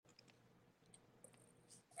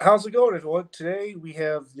How's it going, everyone? Today we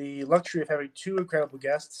have the luxury of having two incredible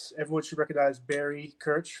guests. Everyone should recognize Barry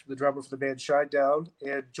Kirch, the drummer for the band Shinedown.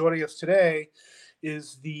 And joining us today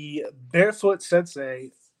is the barefoot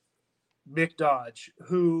sensei, Mick Dodge,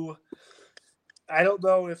 who I don't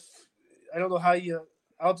know if I don't know how you.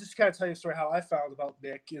 I'll just kind of tell you a story how I found about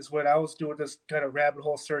Mick is when I was doing this kind of rabbit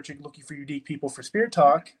hole searching, looking for unique people for Spirit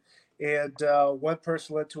Talk, and one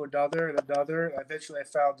person led to another and another. And eventually, I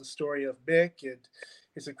found the story of Mick and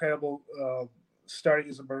his incredible starting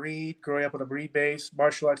as a Marine, growing up on a Marine base,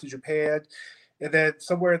 martial arts in Japan, and then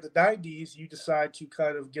somewhere in the '90s, you decide to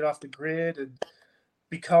kind of get off the grid and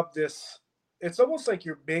become this. It's almost like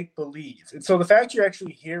you're make believe. And so the fact you're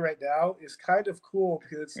actually here right now is kind of cool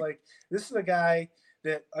because it's like this is a guy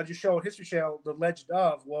that on your show History Channel, the legend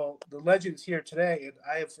of. Well, the legend is here today, and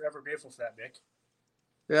I am forever grateful for that, Mick.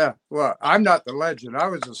 Yeah, well, I'm not the legend. I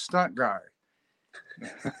was a stunt guy.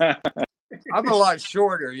 I'm a lot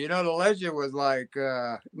shorter. You know, the legend was like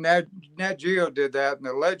Nat Geo did that, and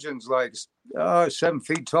the legend's like 7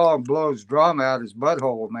 feet tall and blows drum out his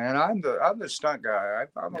butthole. Man, I'm the stunt guy.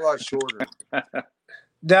 I'm a lot shorter.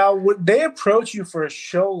 Now, when they approach you for a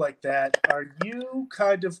show like that, are you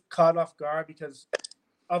kind of caught off guard because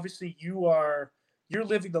obviously you're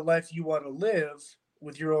living the life you want to live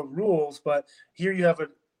with your own rules, but here you have a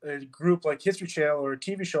group like History Channel or a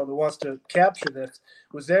TV show that wants to capture this.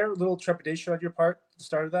 Was there a little trepidation on your part at the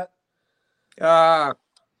start of that?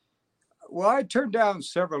 Well, I turned down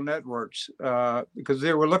several networks because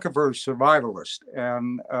they were looking for a survivalist,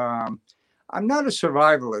 and I'm not a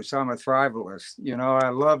survivalist. I'm a thrivalist. You know, I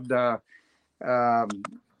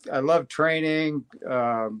love training,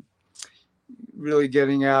 really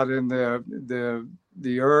getting out in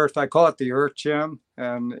the earth. I call it the earth gym,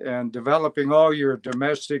 and developing all your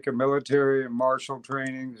domestic and military and martial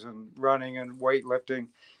trainings and running and weightlifting.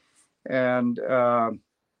 And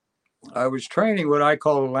I was training what I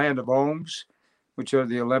call the Land of Ohms, which are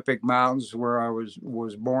the Olympic mountains where I was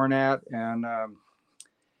born at, and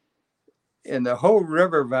in the whole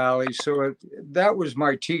river valley. So that was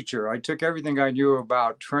my teacher. I took everything I knew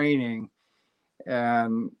about training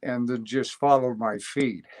and then just followed my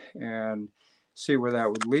feet and see where that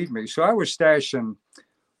would lead me. So I was stashing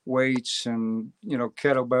weights and, you know,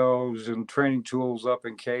 kettlebells and training tools up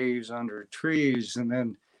in caves under trees. And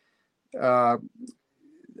then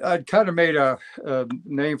I'd kind of made a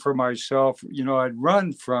name for myself. You know, I'd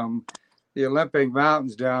run from the Olympic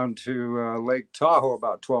Mountains down to Lake Tahoe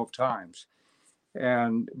about 12 times.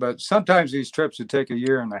 But sometimes these trips would take a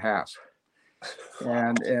year and a half.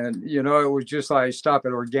 And you know, it was just like stop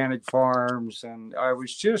at organic farms, and I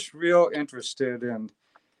was just real interested in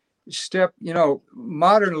you know,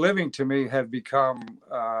 modern living to me had become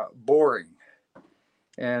boring.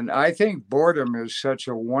 And I think boredom is such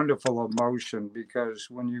a wonderful emotion because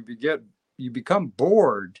when you become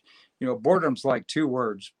bored, you know, boredom's like two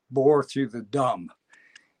words: bore through the dumb.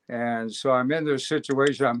 And so I'm in this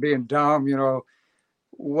situation, I'm being dumb, you know,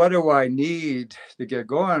 what do I need to get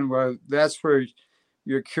going? Well, that's where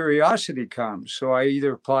your curiosity comes. So I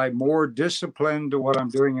either apply more discipline to what I'm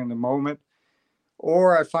doing in the moment,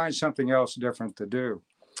 or I find something else different to do.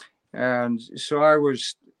 And so I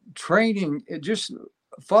was training, just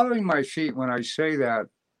following my feet. When I say that,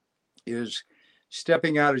 is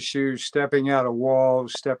stepping out of shoes, stepping out of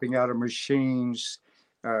walls, stepping out of machines,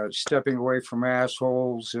 stepping away from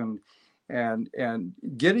assholes, and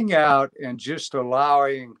getting out and just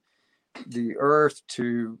allowing the earth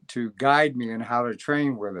to guide me in how to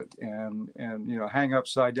train with it, and you know, hang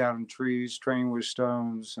upside down in trees, train with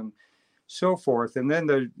stones, and so forth. And then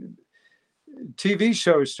the TV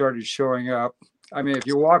shows started showing up. I mean, if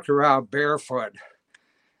you walked around barefoot,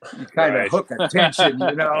 you kind of hook attention,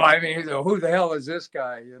 you know. I mean, who the hell is this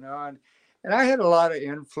guy, you know? And I had a lot of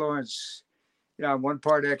influence. You know, I'm one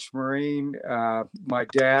part ex-Marine. My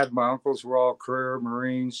dad, my uncles were all career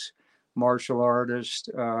Marines, martial artists.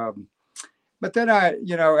 But then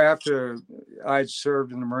you know, after I'd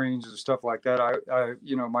served in the Marines and stuff like that, I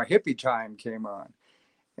you know, my hippie time came on.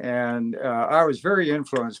 And I was very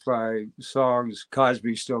influenced by songs,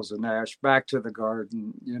 Cosby, Stills and Nash, Back to the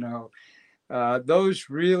Garden, you know. Those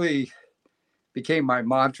really became my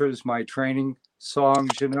mantras, my training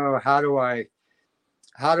songs, you know. How do I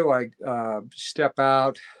step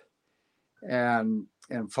out and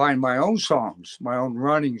find my own songs, my own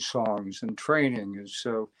running songs and training? And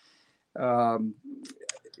so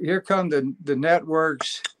here come the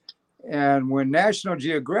networks. And when National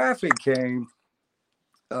Geographic came,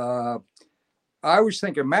 I was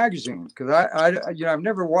thinking magazine, because I you know, I've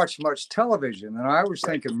never watched much television, and I was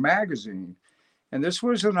thinking magazine. And this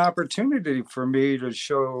was an opportunity for me to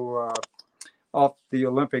show off the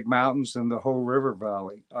Olympic Mountains and the whole river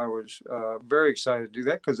valley. I was very excited to do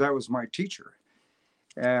that because that was my teacher.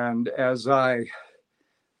 And as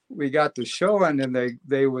we got the show in, and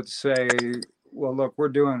they would say, well, look, we're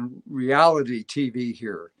doing reality TV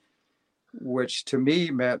here, which to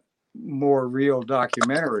me meant more real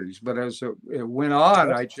documentaries. But as it went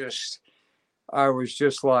on, I was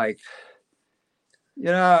just like,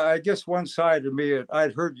 I guess one side of me,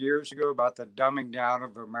 I'd heard years ago about the dumbing down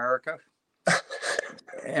of America.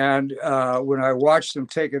 And when I watched them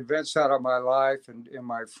take events out of my life and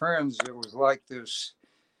my friends, it was like this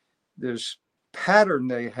pattern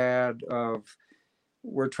they had of,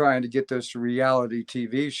 we're trying to get this reality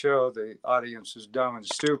TV show. The audience is dumb and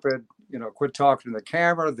stupid. Quit talking to the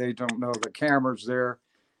camera. They don't know the camera's there.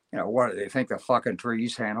 What do they think, the fucking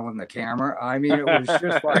tree's handling the camera? I mean, it was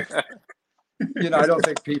just like, I don't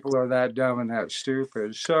think people are that dumb and that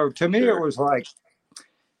stupid. So to me, It was like,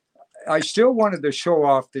 I still wanted to show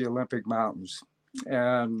off the Olympic Mountains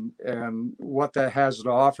and what that has to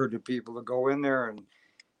offer to people to go in there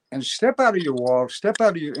and step out of your wall, step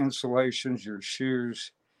out of your insulations, your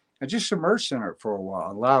shoes, and just immerse in it for a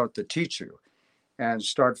while. Allow it to teach you and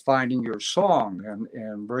start finding your song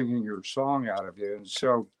and bringing your song out of you. And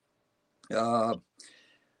so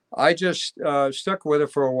I just stuck with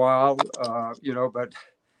it for a while, but,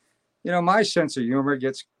 my sense of humor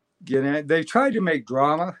gets in it. They tried to make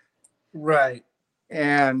drama. Right.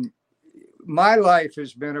 And my life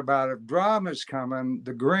has been about, if drama's coming,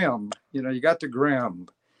 the grim, you got the grim.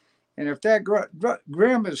 And if that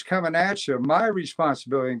grim is coming at you, my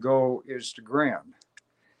responsibility and goal is to grin.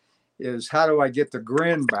 Is how do I get the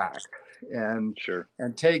grin back and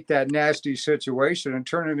take that nasty situation and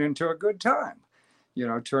turn it into a good time?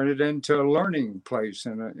 Turn it into a learning place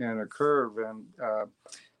and a curve. And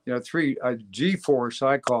G-force,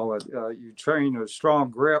 I call it. You train a strong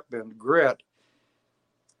grip and grit.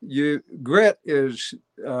 Grit is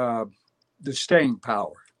the staying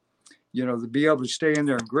power. To be able to stay in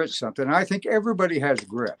there and grit something. And I think everybody has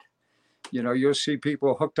grit. You'll see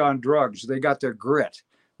people hooked on drugs. They got their grit.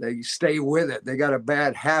 They stay with it. They got a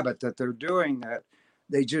bad habit that they're doing that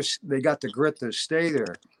they got the grit to stay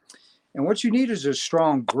there. And what you need is a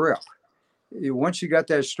strong grip. Once you got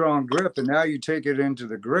that strong grip and now you take it into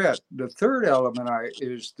the grit, the third element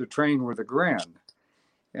is to train with a grin.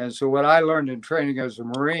 And so what I learned in training as a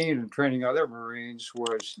Marine and training other Marines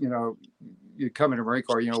was, you come in the Marine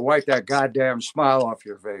Corps, wipe that goddamn smile off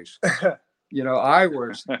your face.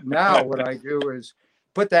 Now what I do is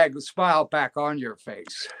put that smile back on your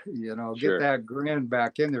face, get that grin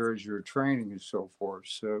back in there as you're training and so forth.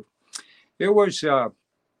 So it was, and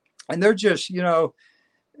they're just,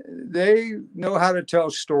 they know how to tell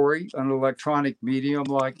story on an electronic medium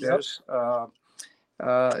like this.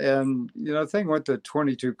 And the thing went to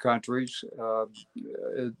 22 countries.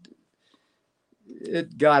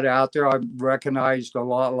 It got out there. I'm recognized a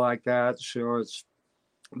lot like that, so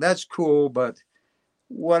that's cool. But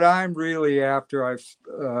what I'm really after,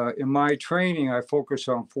 in my training, I focus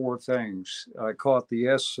on four things. I call it the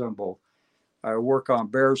S symbol. I work on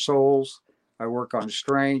bare souls, I work on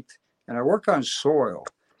strength, and I work on soil.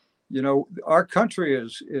 Our country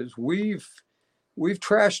is we've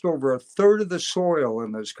trashed over a third of the soil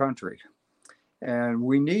in this country, and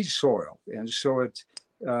we need soil. And so it's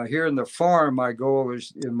here in the farm, my goal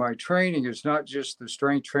is in my training is not just the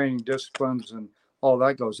strength training disciplines and all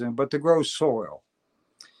that goes in, but to grow soil.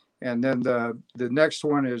 And then the next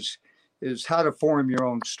one is how to form your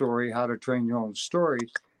own story, how to train your own story.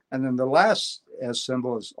 And then the last S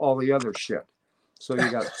symbol is all the other shit. So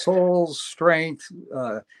you got souls, strength,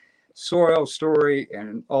 soil, story,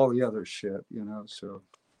 and all the other shit, so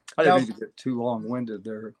I didn't mean to get too long-winded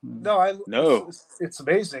there. No, it's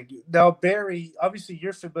amazing. Now, Barry, obviously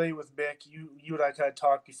you're familiar with Mick. You and I kind of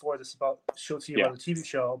talked before this about about the TV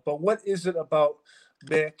show, but what is it about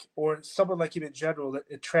Mick or someone like him in general that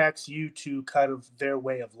attracts you to kind of their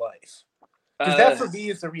way of life? Because that for me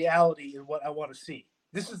is the reality and what I want to see.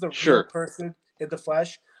 This is the real person in the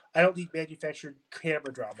flesh. I don't need manufactured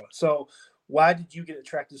camera drama. So why did you get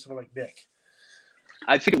attracted to someone like Mick?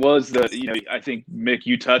 I think it was I think Mick,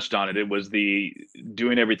 you touched on it. It was the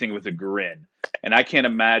doing everything with a grin. And I can't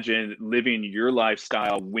imagine living your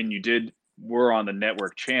lifestyle when you were on the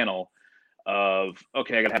network channel of,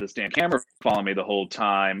 okay, I got to have this damn camera following me the whole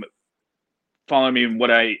time, following me in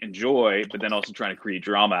what I enjoy, but then also trying to create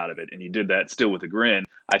drama out of it. And you did that still with a grin.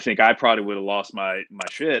 I think I probably would have lost my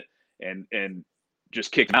shit and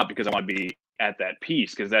just kicked out because I want to be at that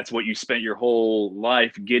peace, because that's what you spent your whole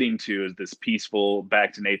life getting to, is this peaceful,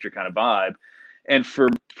 back to nature kind of vibe. And for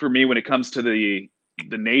me, when it comes to the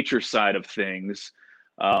nature side of things,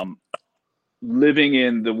 living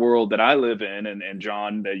in the world that I live in, and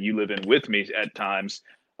John, that you live in with me at times,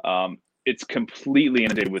 it's completely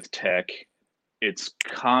inundated with tech. It's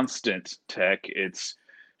constant tech. It's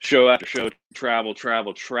show after show, travel,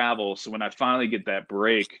 travel, travel. So when I finally get that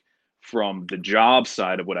break from the job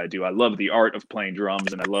side of what I do, I love the art of playing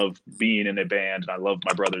drums and I love being in a band and I love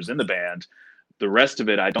my brothers in the band. The rest of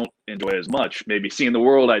it I don't enjoy as much. Maybe seeing the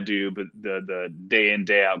world I do, but the day in,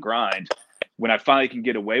 day out grind. When I finally can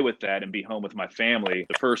get away with that and be home with my family,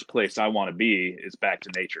 the first place I want to be is back to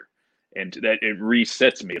nature. And that it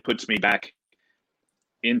resets me. It puts me back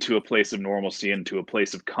into a place of normalcy, into a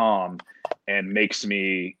place of calm, and makes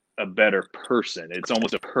me a better person. It's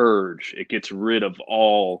almost a purge. It gets rid of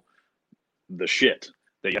all the shit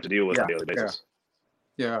that you have to deal with on a daily basis.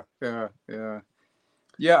 Yeah.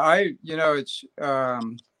 It's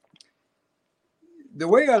the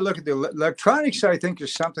way I look at the electronics, I think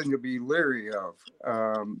is something to be leery of.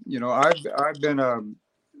 I've been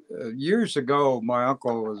years ago, my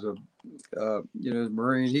uncle was a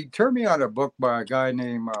Marine. He turned me on a book by a guy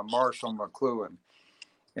named Marshall McLuhan.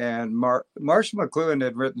 And Marshall McLuhan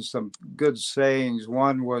had written some good sayings.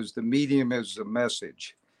 One was the medium is the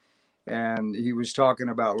message. And he was talking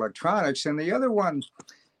about electronics. And the other one,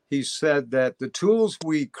 he said that the tools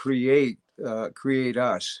we create create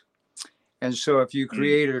us. And so if you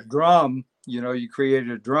create a drum, you create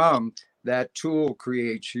a drum, that tool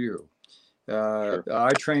creates you. Sure. I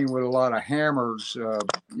train with a lot of hammers,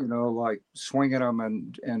 like swinging them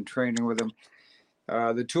and training with them.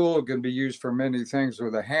 The tool can be used for many things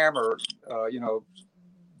with a hammer,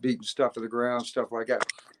 beating stuff to the ground, stuff like that.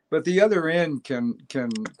 But the other end can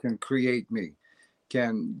create me,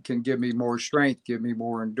 can give me more strength, give me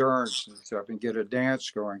more endurance and stuff, and get a dance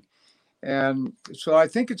going. And so I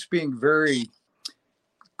think it's being very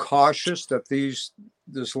cautious that this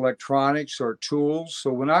electronics are tools.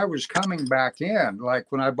 So when I was coming back in,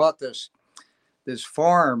 like when I bought this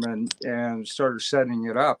farm and started setting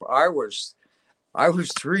it up, I was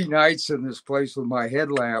 3 nights in this place with my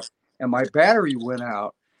headlamp and my battery went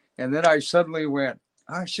out. And then I suddenly went,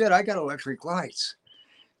 oh shit, I got electric lights.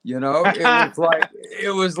 It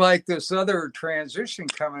was like this other transition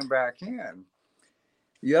coming back in.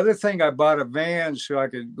 The other thing, I bought a van so I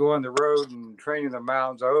could go on the road and train in the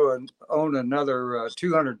mountains. I own another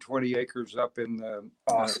 220 acres up in the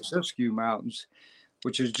Siskiyou Mountains,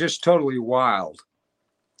 which is just totally wild.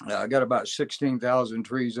 I got about 16,000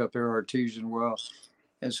 trees up there, artesian well.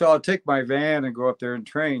 And so I'll take my van and go up there and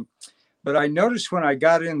train. But I noticed when I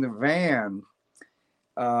got in the van,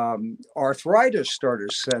 arthritis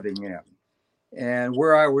started setting in. And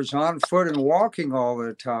where I was on foot and walking all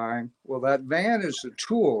the time, well, that van is a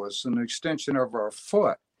tool. It's an extension of our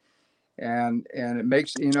foot. And it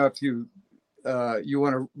makes, if you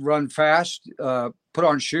want to run fast, put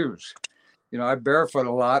on shoes. I barefoot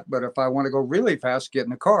a lot, but if I want to go really fast, get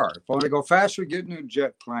in a car. If I want to go faster, get in a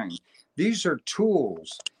jet plane. These are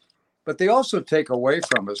tools, but they also take away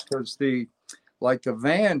from us because the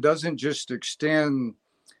van doesn't just extend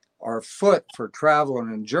our foot for travel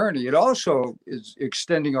and journey. It also is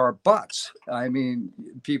extending our butts. I mean,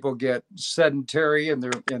 people get sedentary and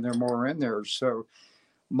they're more in there. So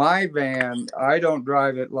my van, I don't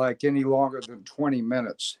drive it like any longer than 20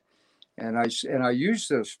 minutes. And I use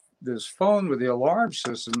this phone with the alarm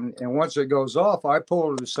system. And once it goes off, I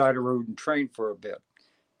pull to the side of the road and train for a bit,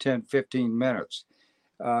 10, 15 minutes.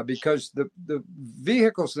 Because the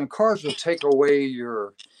vehicles and cars will take away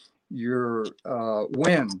your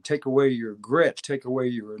wind, take away your grit, take away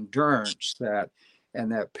your endurance,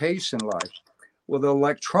 and that pace in life. Well, the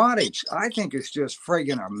electronics, I think it's just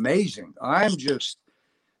friggin' amazing.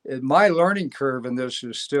 My learning curve in this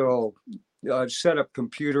is still, I've set up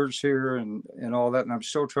computers here and all that, and I'm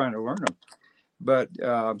still trying to learn them. But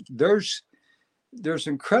this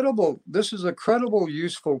is a credible,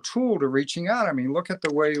 useful tool to reaching out. I mean, look at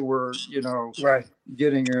the way we're,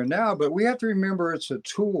 getting here now, but we have to remember it's a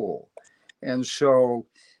tool. And so,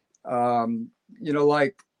 a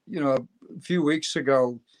few weeks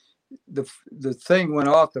ago, the thing went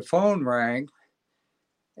off, the phone rang,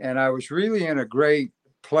 and I was really in a great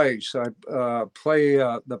place. I play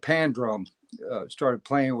the pan drum, started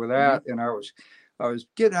playing with that, and I was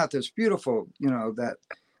getting out this beautiful, that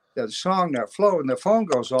song, that flow, and the phone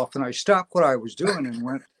goes off, and I stopped what I was doing and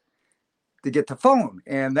went to get the phone.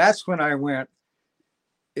 And that's when I went,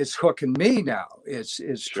 it's hooking me now. It's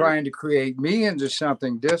sure. Trying to create me into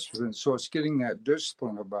something disciplined. So it's getting that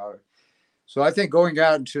discipline about it. So I think going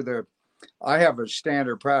out into I have a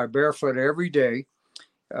standard barefoot every day.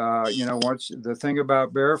 Once the thing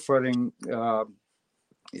about barefooting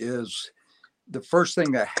is the first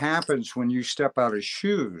thing that happens when you step out of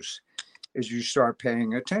shoes is you start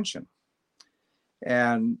paying attention.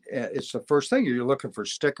 And it's the first thing. You're looking for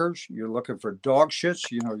stickers. You're looking for dog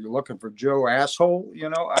shits. You're looking for Joe asshole.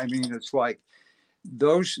 I mean, it's like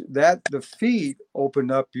the feet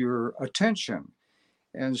open up your attention.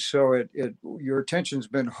 And so your attention's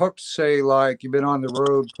been hooked, say, like you've been on the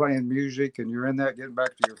road playing music and you're in that getting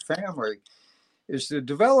back to your family, is to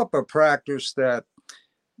develop a practice that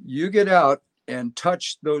you get out and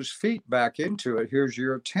touch those feet back into it. Here's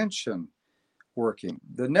your attention working.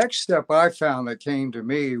 The next step I found that came to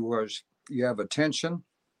me was you have attention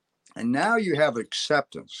and now you have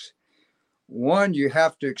acceptance. One, you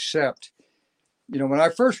have to accept, when I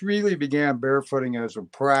first really began barefooting as a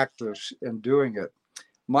practice and doing it,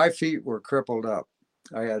 my feet were crippled up.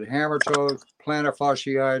 I had hammer toes, plantar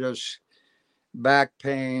fasciitis, back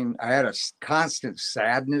pain. I had a constant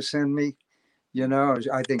sadness in me.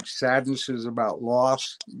 I think sadness is about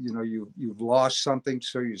loss. You've lost something,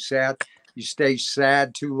 so you're sad. You stay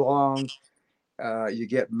sad too long. You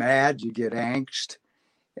get mad. You get angst,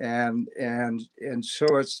 and so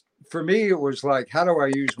it's for me. It was like, how do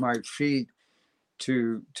I use my feet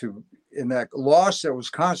to in that loss that was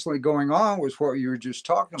constantly going on was what you were just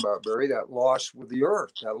talking about, Barry. That loss with the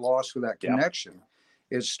earth, that loss with that connection.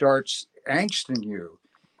 It starts angsting you,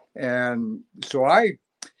 and so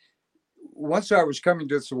once I was coming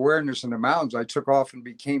to this awareness in the mountains, I took off and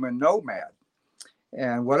became a nomad.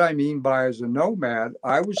 And what I mean by as a nomad,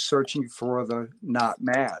 I was searching for the not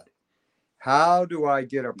mad. How do I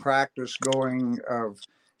get a practice going of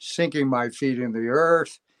sinking my feet in the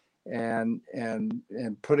earth and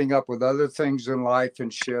putting up with other things in life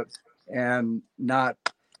and shit and not,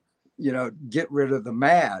 get rid of the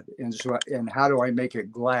mad. And how do I make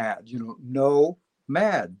it glad? No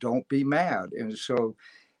mad, don't be mad. And so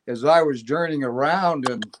as I was journeying around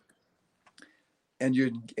and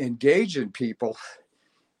you engage in people,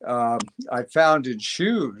 I found in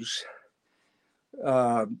shoes,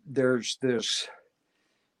 there's this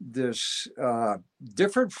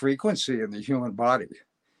different frequency in the human body,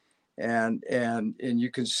 and you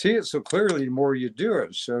can see it so clearly the more you do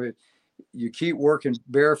it. So you keep working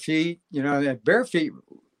bare feet, and bare feet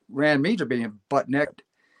ran me to being butt naked.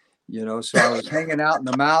 So I was hanging out in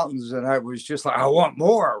the mountains and I was just like, I want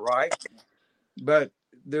more, right? But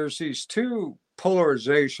there's these two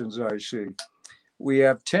polarizations I see. We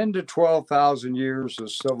have 10 to 12,000 years of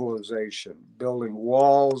civilization, building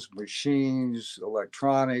walls, machines,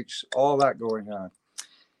 electronics, all that going on.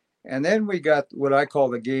 And then we got what I call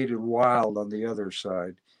the gated wild on the other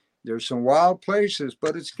side. There's some wild places,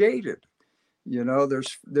 but it's gated.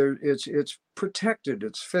 It's protected,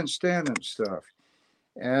 it's fenced in and stuff.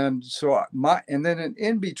 And so and then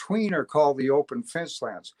in between are called the open fence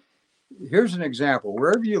lands. Here's an example.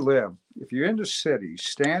 Wherever you live, if you're in the city,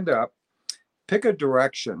 stand up, pick a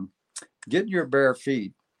direction, get in your bare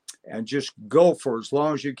feet, and just go for as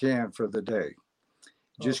long as you can for the day.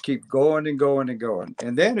 Just keep going and going and going.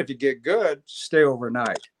 And then if you get good, stay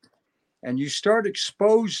overnight. And you start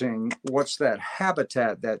exposing what's that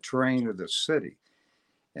habitat, that terrain of the city.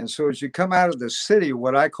 And so as you come out of the city,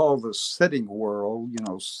 what I call the sitting world,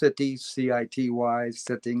 city, C-I-T-Y,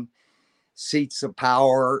 sitting, seats of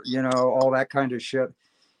power, all that kind of shit.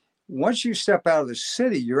 Once you step out of the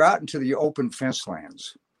city, you're out into the open fence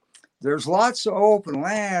lands. There's lots of open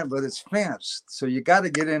land, but it's fenced. So you got to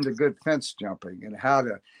get into good fence jumping and how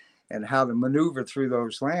to maneuver through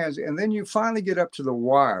those lands. And then you finally get up to the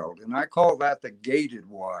wild. And I call that the gated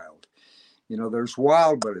wild. There's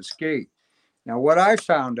wild, but it's gate. Now, what I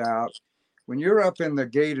found out, when you're up in the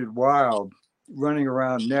gated wild, running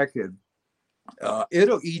around naked,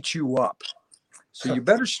 it'll eat you up. So you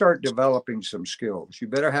better start developing some skills. You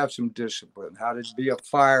better have some discipline, how to be a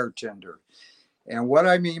fire tender. And what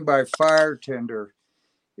I mean by fire tender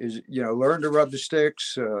is, learn to rub the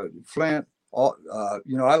sticks, flint.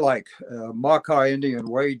 I like Makai Indian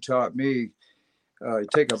Wade taught me, you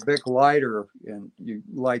take a big lighter and you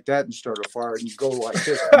light that and start a fire and you go like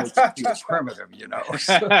this. It's primitive,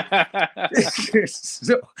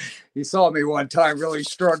 So he saw me one time really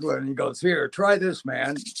struggling and he goes, here, try this,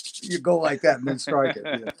 man. You go like that and then strike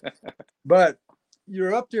it. But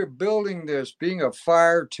you're up there building this, being a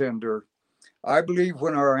fire tender. I believe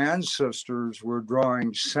when our ancestors were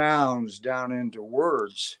drawing sounds down into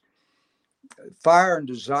words, fire and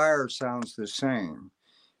desire sounds the same.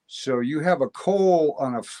 So you have a coal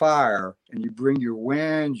on a fire and you bring your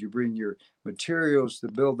wind, you bring your materials to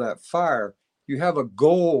build that fire. You have a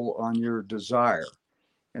goal on your desire.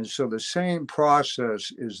 And so the same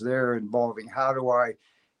process is there involving how do I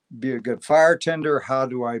be a good fire tender? How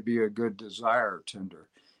do I be a good desire tender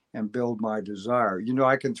and build my desire?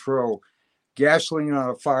 I can throw gasoline on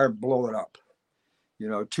a fire and blow it up.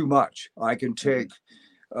 Too much. I can take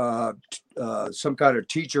some kind of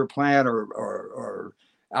teacher plant or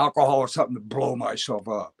alcohol or something to blow myself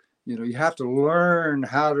up. You have to learn,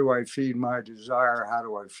 how do I feed my desire? How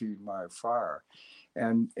do I feed my fire?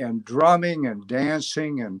 And drumming and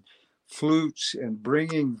dancing and flutes and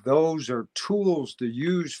bringing, those are tools to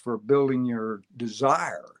use for building your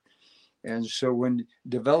desire. And so when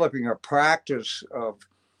developing a practice of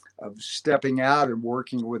stepping out and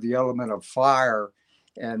working with the element of fire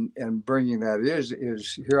and bringing that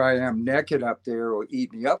is here I am naked up there, will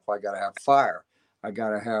eat me up. I got to have fire. I got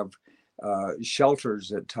to have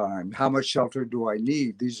shelters at time. How much shelter do I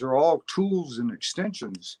need? These are all tools and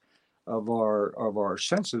extensions of our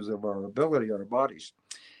senses, of our ability, our bodies.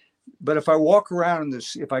 But if I walk around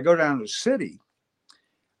if I go down to the city,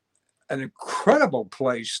 an incredible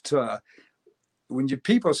place to, when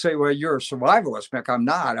people say, well, you're a survivalist, Mick, I'm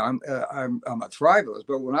not. I'm a thrivalist.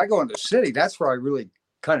 But when I go into the city, that's where I really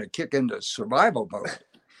kind of kick into survival mode.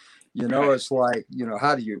 It's like,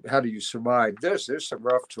 how do you survive this? There's some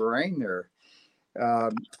rough terrain there.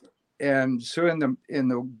 And so in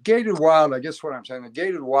the gated wild, I guess what I'm saying, the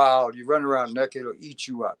gated wild, you run around naked, it'll eat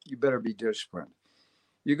you up. You better be disciplined.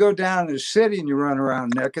 You go down to the city and you run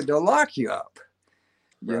around naked, they'll lock you up.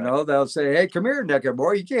 They'll say, hey, come here, naked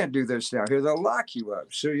boy, you can't do this down here. They'll lock you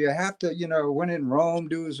up. So you have to, when in Rome,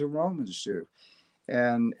 do as the Romans do.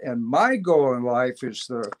 And my goal in life is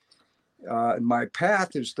my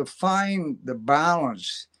path is to find the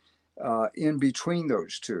balance in between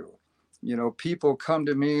those two. People come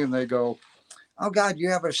to me and they go, oh God,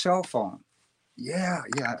 you have a cell phone. Yeah.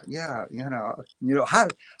 How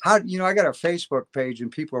I got a Facebook page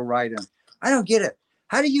and people write in, I don't get it.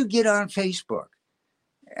 How do you get on Facebook?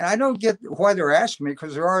 And I don't get why they're asking me,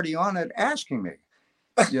 because they're already on it asking me.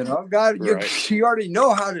 God, Right. you already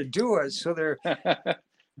know how to do it. So there's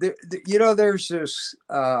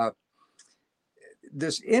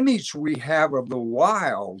this image we have of the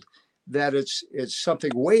wild, that it's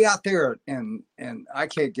something way out there and I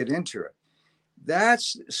can't get into it.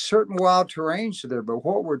 That's certain wild terrains there. But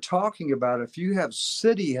what we're talking about, if you have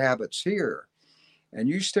city habits here and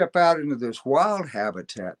you step out into this wild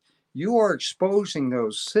habitat, you are exposing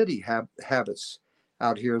those city habits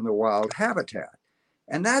out here in the wild habitat.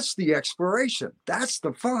 And that's the exploration. That's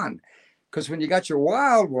the fun. Because when you got your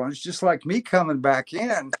wild ones, just like me coming back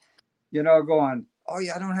in, going, oh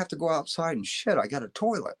yeah, I don't have to go outside and shit. I got a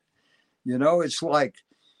toilet. It's like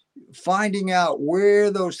finding out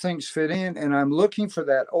where those things fit in. And I'm looking for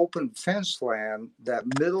that open fence land, that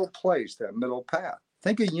middle place, that middle path.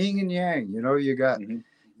 Think of yin and yang. You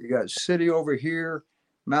got city over here,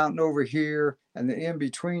 mountain over here, and the in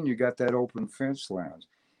between, you got that open fence land.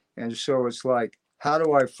 And so it's like, how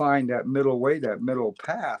do I find that middle way, that middle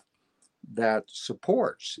path that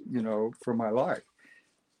supports, for my life?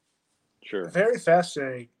 Sure. Very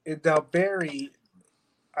fascinating. And now, Barry,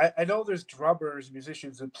 I know there's drummers,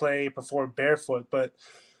 musicians that perform barefoot, but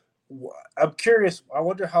I'm curious. I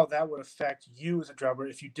wonder how that would affect you as a drummer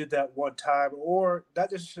if you did that one time, or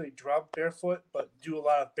not necessarily drum barefoot, but do a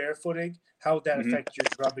lot of barefooting. How would that affect your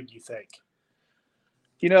drumming, you think?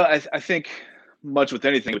 I think much with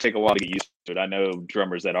anything, it would take a while to get used to it. I know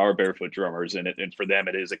drummers that are barefoot drummers, and for them,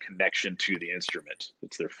 it is a connection to the instrument.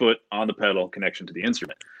 It's their foot on the pedal, connection to the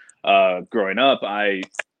instrument. Growing up, I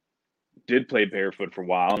did play barefoot for a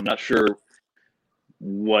while. I'm not sure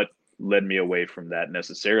what led me away from that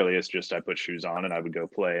necessarily. It's just I put shoes on and I would go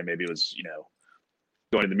play, and maybe it was,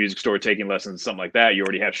 going to the music store, taking lessons, something like that. You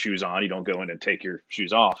already have shoes on. You don't go in and take your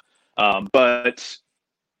shoes off. But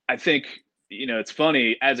I think, it's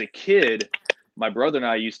funny, as a kid, my brother and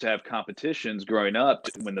I used to have competitions growing up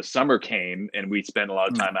when the summer came, and we spent a lot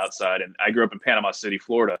of time outside. And I grew up in Panama City,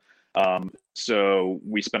 Florida. So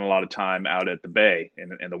we spent a lot of time out at the bay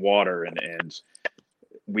and the water, and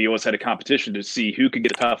we always had a competition to see who could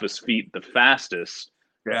get the toughest feet the fastest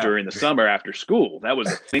during the summer after school. That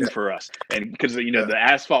was a thing for us. And because, the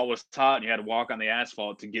asphalt was hot and you had to walk on the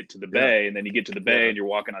asphalt to get to the bay, and then you get to the bay and you're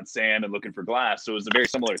walking on sand and looking for glass. So it was a very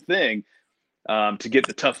similar thing. To get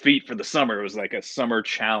the tough feet for the summer. It was like a summer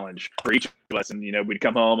challenge for each of us. And, we'd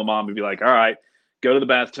come home and Mom would be like, all right, go to the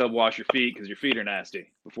bathtub, wash your feet because your feet are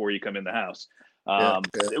nasty before you come in the house.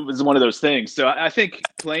 It was one of those things. So I think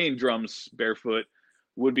playing drums barefoot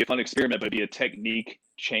would be a fun experiment, but it'd be a technique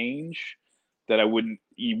change that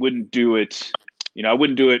you wouldn't do it. I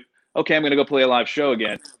wouldn't do it. Okay, I'm going to go play a live show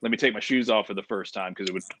again. Let me take my shoes off for the first time because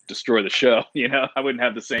it would destroy the show. I wouldn't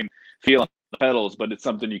have the same feel on the pedals, but it's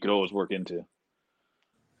something you could always work into.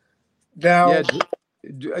 Now,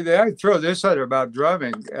 I throw this out about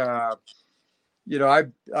drumming.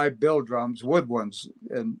 I build drums, wood ones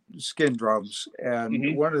and skin drums. And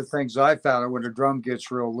Mhm. one of the things I found, when a drum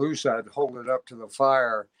gets real loose, I'd hold it up to the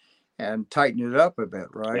fire and tighten it up a bit,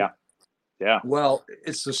 right? Yeah. Yeah. Well,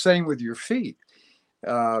 it's the same with your feet.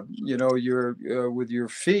 You're with your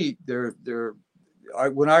feet.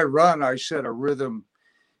 When I run, I set a rhythm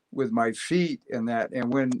with my feet and that.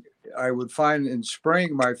 And when I would find in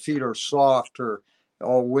spring, my feet are soft, or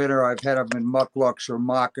all winter I've had them in mucklucks or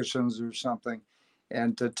moccasins or something.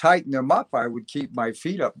 And to tighten them up, I would keep my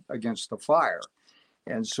feet up against the fire.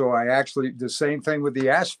 And so I actually, the same thing with the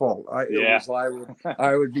asphalt. Yeah.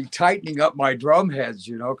 I would be tightening up my drum heads,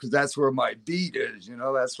 because that's where my beat is,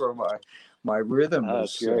 that's where my rhythm Oh,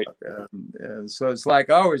 is. that's great. And so it's like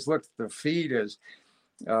I always looked at the feet as,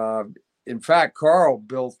 in fact, Carl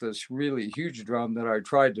built this really huge drum that I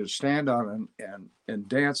tried to stand on and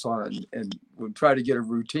dance on it, and would try to get a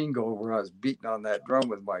routine going where I was beating on that drum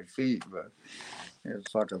with my feet, but it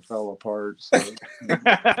fucking fell apart. So.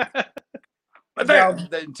 But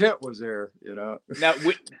the intent was there, Now,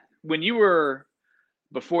 when you were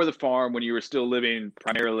before the farm, when you were still living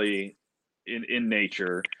primarily in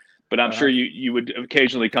nature, but I'm sure you would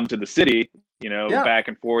occasionally come to the city, back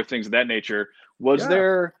and forth, things of that nature. Was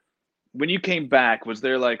there, when you came back, was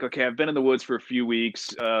there like, okay, I've been in the woods for a few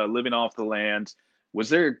weeks, living off the land. Was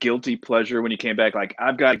there a guilty pleasure when you came back? Like,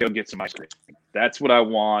 I've got to go get some ice cream. That's what I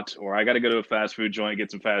want. Or I got to go to a fast food joint and get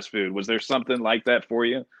some fast food. Was there something like that for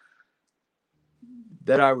you?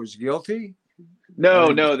 That I was guilty?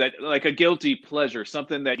 No, that like a guilty pleasure,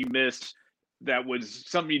 something that you missed that was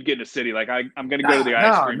something you'd get in a city. Like I'm going to go to the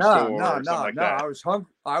ice cream store or something like that.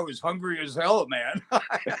 I was hungry as hell, man.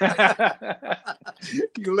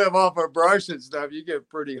 You live off of brush and stuff, you get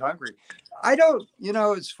pretty hungry. I don't,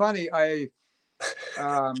 it's funny. I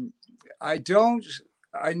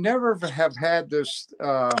never have had this,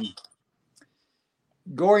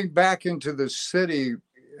 going back into the city,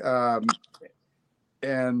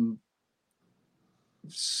 and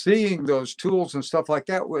seeing those tools and stuff like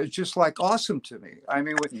that was just like awesome to me. I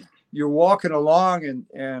mean, when you're walking along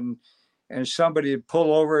and somebody would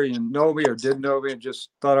pull over and know me or didn't know me and just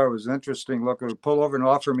thought I was interesting looking, would pull over and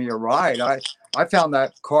offer me a ride. I found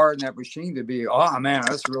that car and that machine to be, oh man,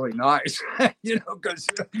 that's really nice, because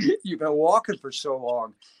you've been walking for so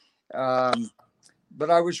long. But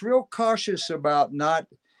I was real cautious about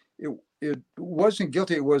it wasn't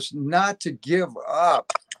guilty. It was not to give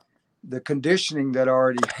up the conditioning that I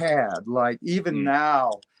already had. Like even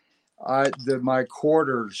now, my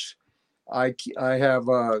quarters, I have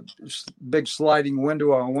a big sliding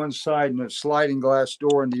window on one side and a sliding glass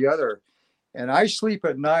door on the other. And I sleep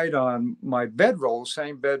at night on my bedroll,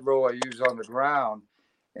 same bedroll I use on the ground.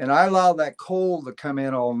 And I allow that cold to come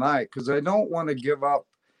in all night because I don't want to give up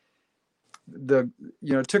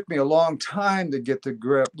it took me a long time to get the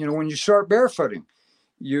grip. When you start barefooting,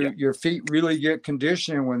 your feet really get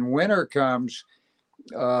conditioned. When winter comes,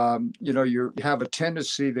 you have a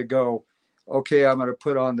tendency to go, okay, I'm going to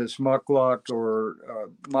put on this muckluck or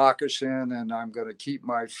moccasin, and I'm going to keep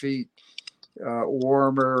my feet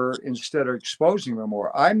warmer instead of exposing them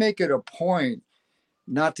more. I make it a point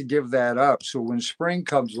not to give that up. So when spring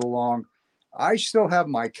comes along, I still have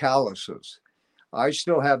my calluses. I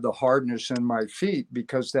still have the hardness in my feet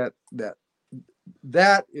because that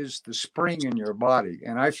is the spring in your body.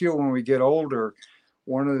 And I feel when we get older,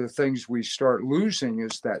 one of the things we start losing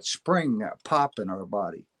is that spring, that pop in our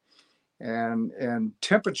body. And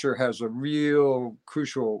temperature has a real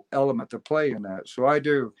crucial element to play in that. So I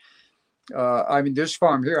do. This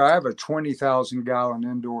farm here, I have a 20,000 gallon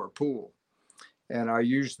indoor pool. And I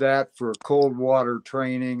use that for cold water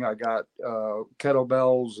training. I got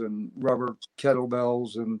kettlebells and rubber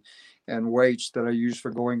kettlebells and weights that I use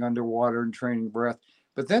for going underwater and training breath.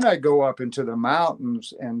 But then I go up into the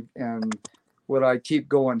mountains and what I keep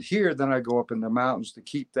going here, then I go up in the mountains to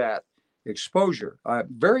keep that exposure. I'm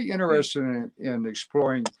very interested in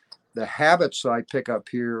exploring the habits I pick up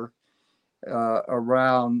here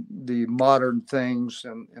around the modern things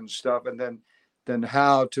and stuff. And then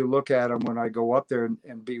how to look at them when I go up there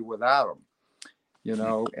and be without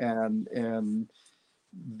them, and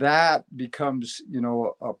that becomes,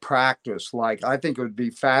 a practice. Like, I think it would be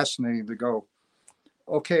fascinating to go,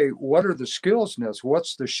 okay, what are the skills in this?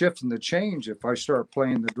 What's the shift and the change if I start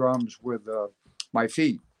playing the drums with my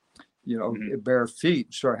feet, bare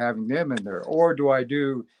feet, start having them in there? Or do I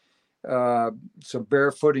do some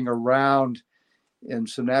barefooting around in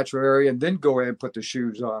some natural area and then go in and put the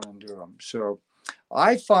shoes on and do them? So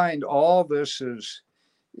I find all this is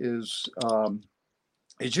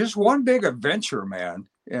it's just one big adventure, man.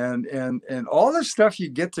 And all the stuff you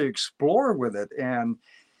get to explore with it. And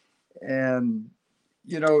and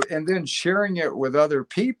and then sharing it with other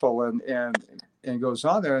people, and goes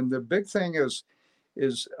on there. And the big thing is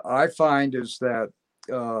I find is that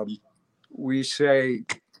we say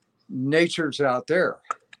nature's out there,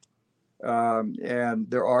 and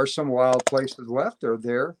there are some wild places left are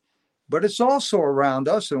there, but it's also around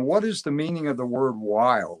us. And what is the meaning of the word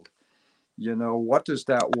wild? What does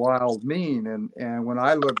that wild mean? And when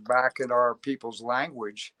I look back at our people's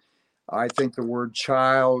language, I think the word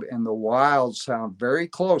child and the wild sound very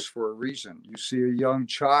close for a reason. You see a young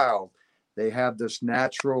child, they have this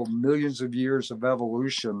natural millions of years of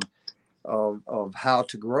evolution of how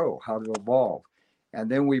to grow, how to evolve. And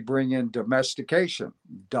then we bring in domestication,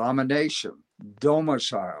 domination,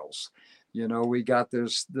 domiciles. We got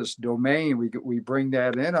this domain. We bring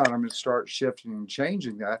that in on them and start shifting and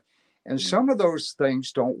changing that. And some of those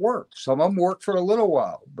things don't work. Some of them work for a little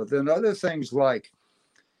while, but then other things like,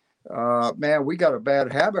 man, we got a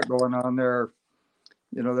bad habit going on there,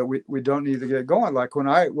 that we don't need to get going. Like one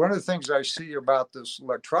of the things I see about this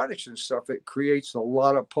electronics and stuff, it creates a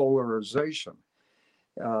lot of polarization.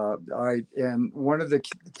 And one of the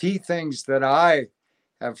key things that I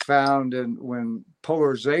have found, and when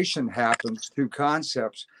polarization happens, two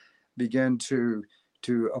concepts begin to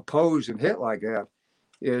oppose and hit like that,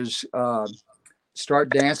 is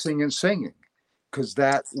start dancing and singing, because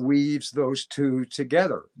that weaves those two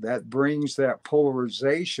together. That brings that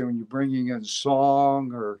polarization when you're bringing in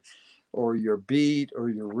song or your beat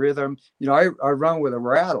or your rhythm. I run with a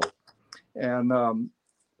rattle, and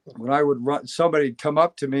when I would run, somebody'd come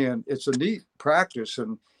up to me, and it's a neat practice,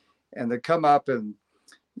 and they come up and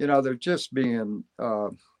they're just being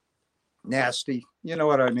nasty. You know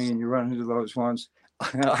what I mean? You run into those ones.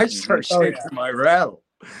 I start shaking my rattle.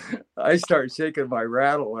 I start shaking my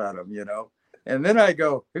rattle at them, and then I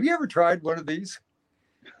go, have you ever tried one of these?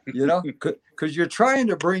 Because you're trying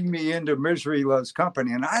to bring me into misery loves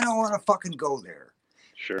company, and I don't want to fucking go there.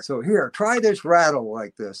 Sure. So here, try this rattle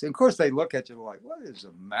like this. And of course, they look at you like, what is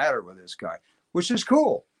the matter with this guy? Which is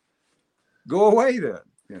cool. Go away then,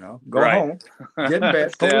 go home, get in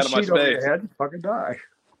bed, pull a sheet over your head, and fucking die.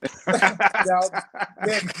 Now,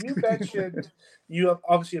 Nick, you mentioned you have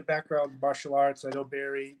obviously a background in martial arts. I know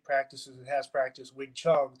Barry practices and has practiced Wing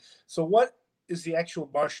Chun. So what is the actual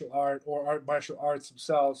martial art or martial arts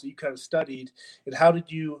themselves that you kind of studied, and how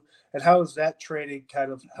does that training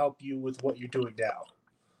kind of help you with what you're doing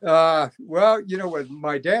now? Well, with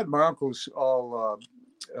my dad, my uncles all,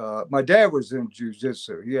 my dad was in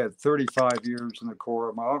jiu-jitsu. He had 35 years in the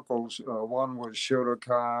Corps. My uncles, one was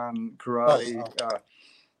Shotokan, karate,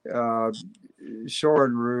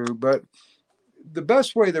 Shorin-ryu. But the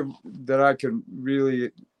best way that I can really,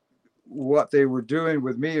 what they were doing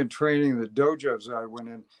with me and training the dojos I went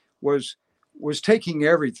in was taking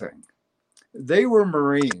everything. They were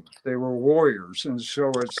Marines, they were warriors. And so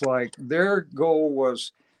it's like their goal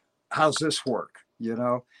was, how's this work?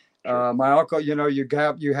 My uncle, you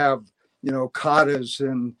have katas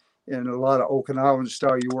and a lot of Okinawan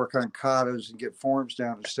style, you work on katas and get forms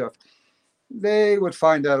down and stuff. They would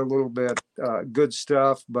find out a little bit good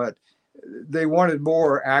stuff, but they wanted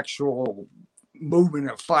more actual movement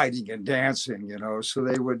of fighting and dancing, so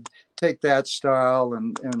they would take that style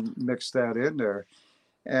and mix that in there.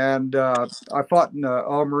 And I fought in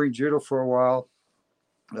all Marine judo for a while.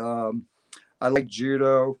 I like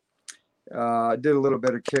judo. I did a little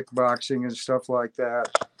bit of kickboxing and stuff like that.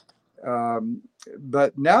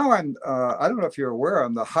 But now I don't know if you're aware,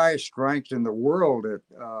 I'm the highest ranked in the world at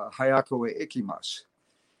Hyakue Ikimas.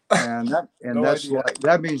 And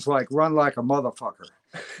that means like run like a motherfucker.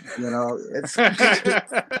 It's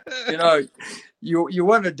you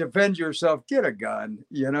want to defend yourself, get a gun.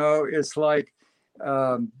 It's like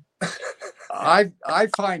I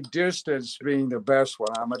find distance being the best one.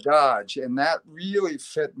 I'm a dodge, and that really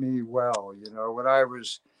fit me well. When I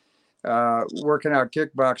was working out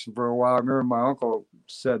kickboxing for a while, I remember my uncle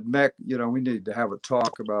said, Mick, we need to have a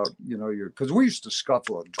talk about, because we used to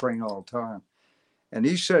scuffle and train all the time. And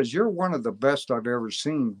he says, you're one of the best I've ever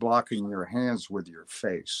seen blocking your hands with your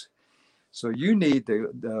face. So you need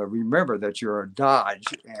to remember that you're a dodge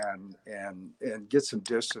and get some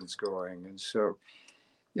distance going. And so,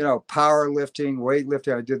 powerlifting,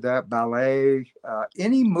 weightlifting, I did that, ballet,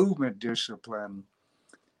 any movement discipline,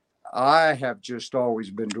 I have just always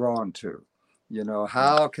been drawn to.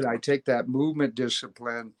 How can I take that movement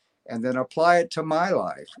discipline and then apply it to my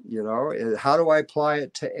life? How do I apply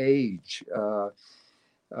it to age?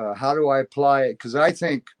 How do I apply it? Because I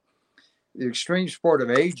think the extreme sport of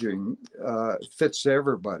aging fits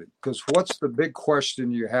everybody. Because what's the big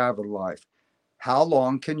question you have in life? How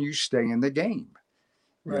long can you stay in the game?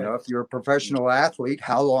 You Right. know, if you're a professional athlete,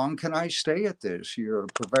 how long can I stay at this? You're a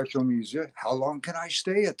professional musician, how long can I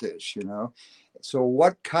stay at this? You know, so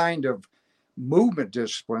what kind of movement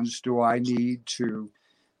disciplines do I need to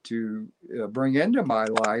bring into my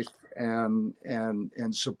life and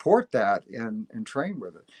support that and train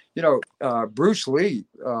with it? You know, Bruce Lee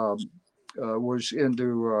was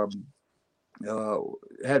into uh,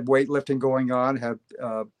 had weightlifting going on, had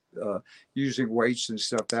uh, using weights and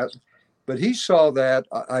stuff. That, but he saw that,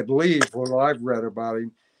 I believe, what I've read about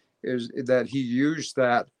him is that he used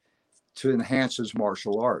that to enhance his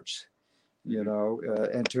martial arts, you know,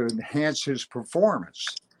 and to enhance his performance,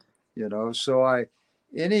 you know. So I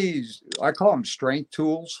call them strength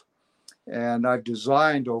tools, and I've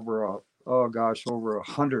designed over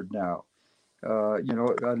 100 now. You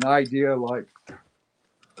know, an idea like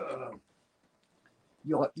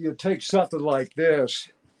you take something like this,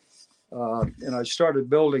 and I started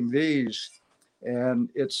building these, and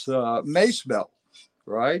it's mace belt,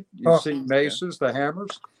 right? You've Oh, seen maces, the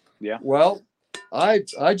hammers. Yeah. Well, I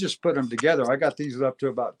just put them together. I got these up to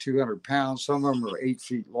about 200 pounds. Some of them are 8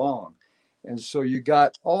 feet long, and so you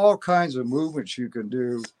got all kinds of movements you can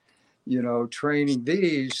do. You know, training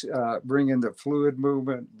these, bring in the fluid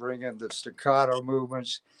movement, bring in the staccato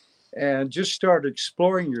movements, and just start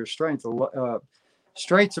exploring your strength.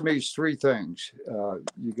 Strength to me is three things.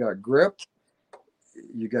 You got grip,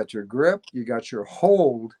 you got your grip, you got your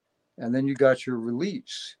hold, and then you got your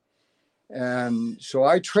release. And so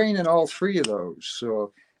I train in all three of those.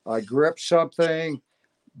 So I grip something.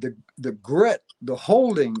 The grit, the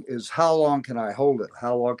holding is how long can I hold it?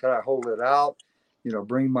 How long can I hold it out? You know,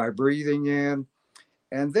 bring my breathing in.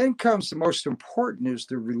 And then comes the most important is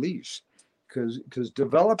the release, because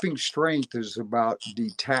developing strength is about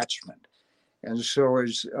detachment. And so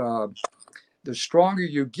as the stronger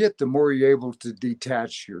you get, the more you're able to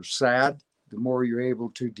detach your sad, the more you're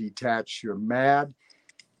able to detach your mad.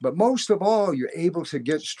 But most of all, you're able to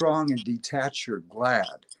get strong and detach your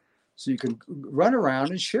glad. So you can run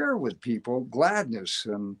around and share with people gladness.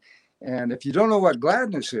 And if you don't know what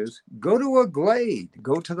gladness is, go to a glade,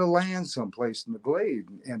 go to the land someplace in the glade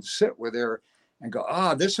and sit with there and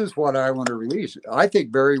go, this is what I want to release. I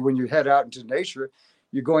think, Barry, when you head out into nature,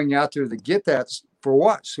 you're going out there to get that for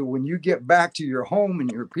what? So when you get back to your home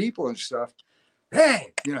and your people and stuff,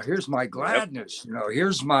 hey, you know, here's my gladness. You know,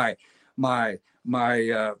 here's my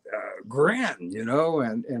grin, you know,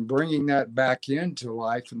 and bringing that back into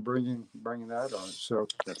life and bringing that on. So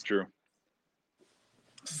That's true.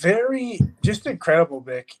 very just incredible,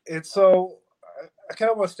 Mick. And so I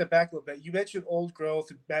kind of want to step back a little bit. You mentioned Old Growth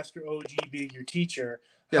and Master OG being your teacher.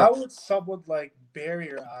 yeah. How would someone like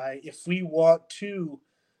Barry or I, if we want to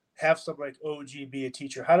have someone like OG be a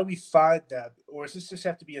teacher, how do we find them? Or does this just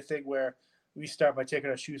have to be a thing where we start by taking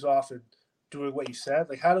our shoes off and doing what you said?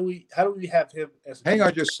 Like, how do we have him as a Hang teacher?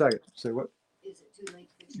 on just a second. Say what? Is it too late?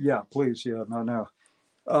 Yeah, please. Yeah, no.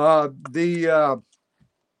 The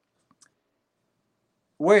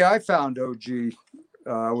way I found OG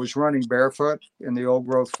was running barefoot in the old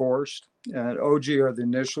growth forest, and OG are the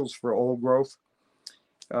initials for old growth.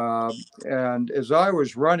 And as I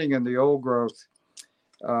was running in the old growth,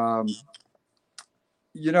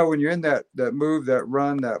 you know, when you're in that move, that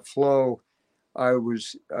run, that flow,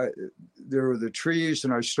 there were the trees,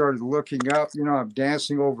 and I started looking up. You know, I'm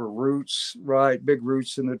dancing over roots, right, big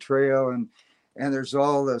roots in the trail, and there's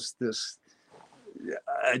all this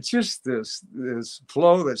just this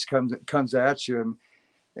flow that comes at you,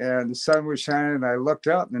 and the sun was shining, and I looked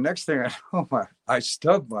out, and the next thing I know, I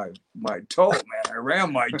stubbed my toe, man. I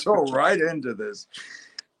ran my toe right into this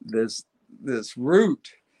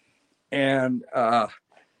root, and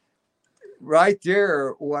right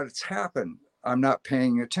there, what's happened? I'm not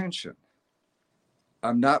paying attention.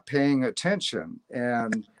 And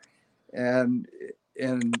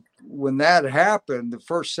when that happened, the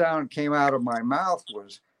first sound came out of my mouth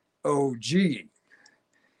was, "Oh, gee."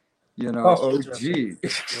 You know, Interesting.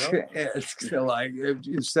 it's like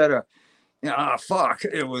instead of fuck,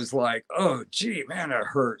 it was like, oh gee, man, it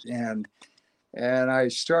hurt. And I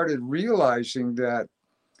started realizing that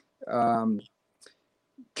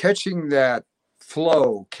catching that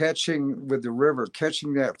flow, catching with the river,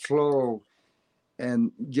 catching that flow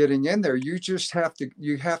and getting in there, you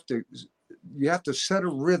have to set a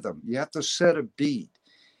rhythm, you have to set a beat.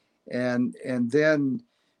 And then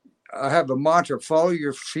I have a mantra: follow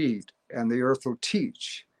your feet and the earth will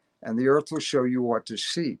teach, and the earth will show you what to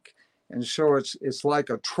seek. And so it's like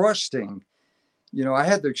a trusting, you know. I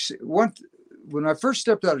had to when I first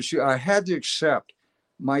stepped out of the shoe, I had to accept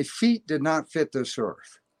my feet did not fit this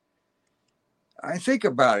earth. I think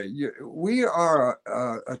about it. We are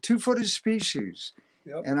a two-footed species,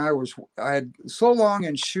 Yep. And I had so long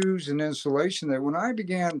in shoes and insulation that when I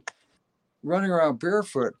began running around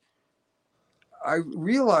barefoot, I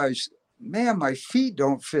realized, man, my feet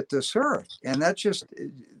don't fit this earth. And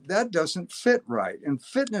that doesn't fit right. And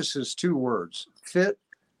fitness is two words: fit,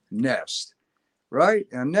 nest, right?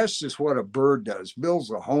 And nest is what a bird does, builds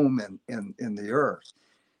a home in the earth.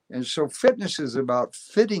 And so fitness is about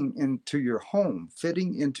fitting into your home,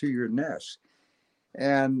 fitting into your nest.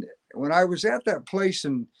 And when I was at that place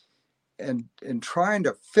and trying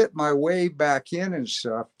to fit my way back in and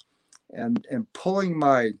stuff, and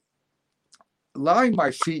allowing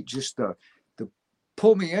my feet just to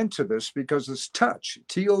pull me into this, because it's touch,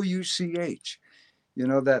 TOUCH,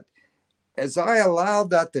 that as I allowed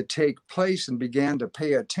that to take place and began to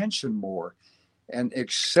pay attention more and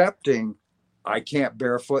accepting I can't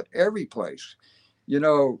barefoot every place.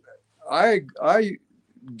 I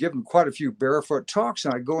give them quite a few barefoot talks,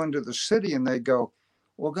 and I go into the city and they go,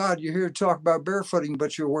 well, God, you're here to talk about barefooting,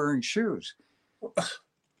 but you're wearing shoes.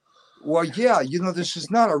 Well, yeah, this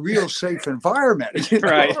is not a real safe environment.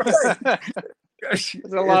 Right. There's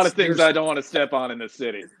a lot of things I don't want to step on in the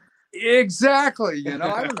city. Exactly. I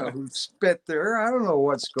don't know who spit there. I don't know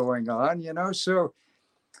what's going on, So,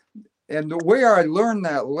 and the way I learned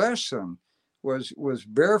that lesson was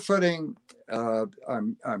barefooting.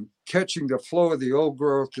 I'm catching the flow of the old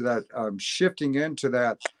growth, that I'm shifting into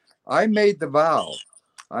that. I made the vow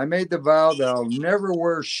that I'll never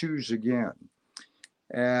wear shoes again.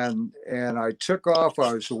 And I took off.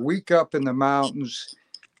 I was a week up in the mountains.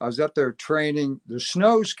 I was up there training. The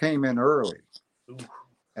snows came in early,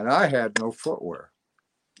 and I had no footwear,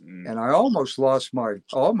 and I almost lost my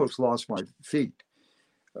feet.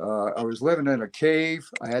 I was living in a cave.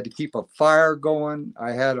 I had to keep a fire going.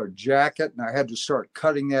 I had a jacket, and I had to start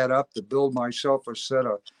cutting that up to build myself a set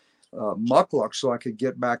of mucklucks so I could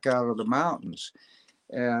get back out of the mountains.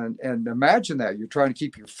 And imagine that you're trying to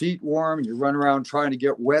keep your feet warm, and you run around trying to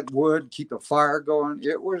get wet wood, keep the fire going.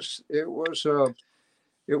 It was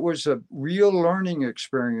a real learning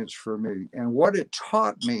experience for me. And what it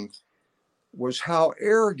taught me was how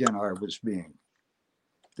arrogant I was being.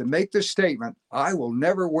 To make the statement, I will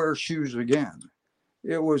never wear shoes again.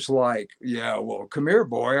 It was like, yeah, well, come here,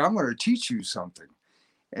 boy, I'm going to teach you something.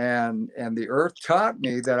 And the earth taught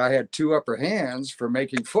me that I had two upper hands for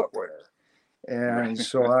making footwear. And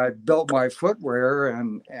so I built my footwear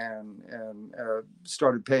and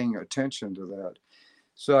started paying attention to that.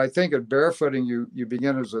 So I think at barefooting, you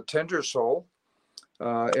begin as a tender soul.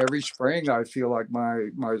 Every spring, I feel like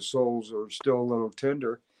my soles are still a little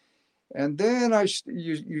tender. And then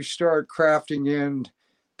you start crafting in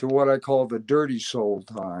to what I call the dirty soul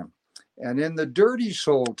time. And in the dirty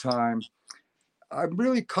soul time, I'm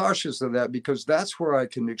really cautious of that, because that's where I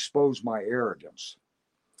can expose my arrogance.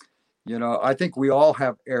 I think we all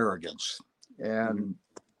have arrogance. And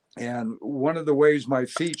one of the ways my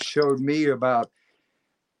feet showed me about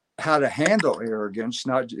how to handle arrogance,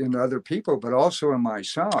 not in other people, but also in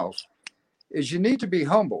myself, is you need to be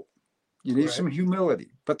humble. You need some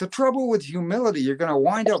humility. But the trouble with humility, you're going to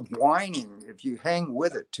wind up whining if you hang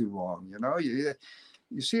with it too long.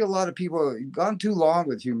 You see a lot of people gone too long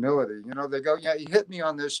with humility. They go, yeah, you hit me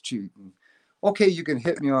on this cheek. And, okay, you can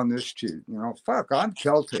hit me on this cheek. Fuck, I'm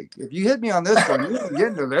Celtic. If you hit me on this one, you can get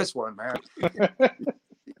into this one, man.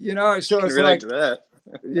 So it's like, that.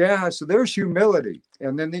 Yeah, so there's humility.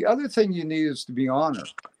 And then the other thing you need is to be honored.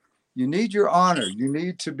 You need your honor. You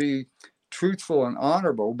need to be truthful and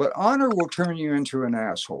honorable, but honor will turn you into an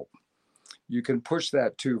asshole. You can push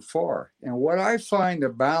that too far. And what I find the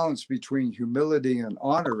balance between humility and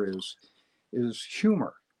honor is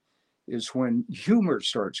humor, is when humor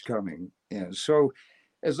starts coming in. So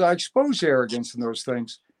as I expose arrogance and those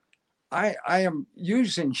things, I am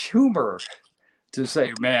using humor to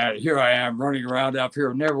say, man, here I am running around up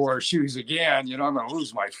here, never wear shoes again. I'm going to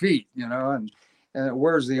lose my feet, and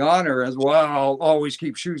where's the honor as well? I'll always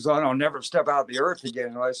keep shoes on. I'll never step out of the earth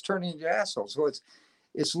again. It's turning into assholes. So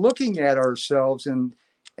it's looking at ourselves, and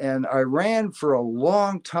I ran for a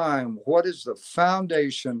long time. What is the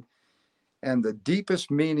foundation and the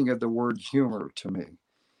deepest meaning of the word humor to me?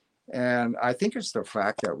 And I think it's the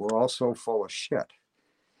fact that we're all so full of shit.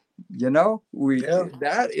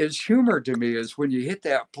 That is humor to me, is when you hit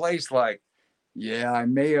that place like, yeah, I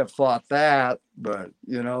may have thought that, but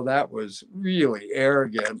that was really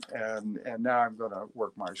arrogant, and now I'm going to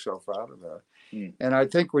work myself out of that. And I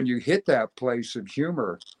think when you hit that place of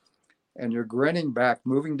humor and you're grinning back,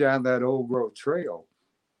 moving down that old growth trail,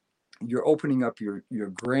 you're opening up your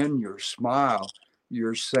grin, your smile.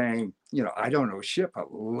 You're saying, I don't know shit,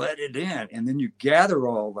 but let it in. And then you gather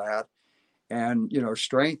all that, and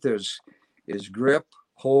strength is is grip,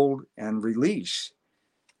 hold, and release.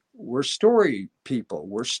 We're story people.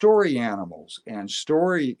 We're story animals. And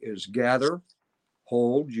story is gather,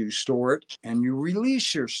 hold, you store it, and you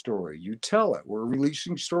release your story. You tell it. We're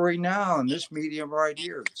releasing story now in this medium right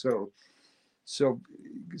here. So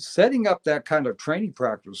setting up that kind of training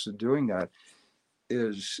practice and doing that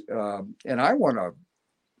is, and I want to,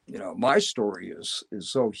 my story is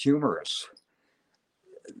so humorous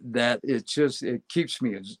that it keeps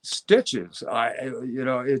me in stitches.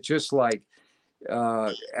 It's just like,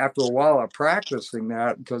 after a while of practicing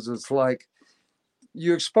that, because it's like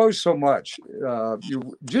you expose so much,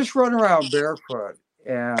 you just run around barefoot,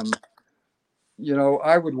 and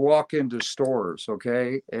I would walk into stores,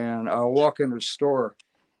 okay, and I'll walk into the store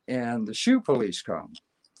and the shoe police come,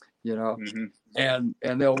 Mm-hmm.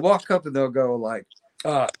 and they'll walk up and they'll go like,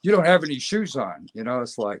 you don't have any shoes on.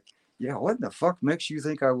 It's like, yeah, what in the fuck makes you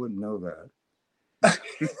think I wouldn't know that?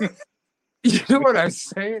 You know what I'm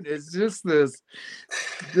saying? It's just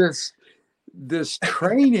this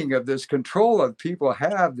training of this control of people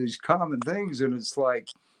have these common things, and it's like,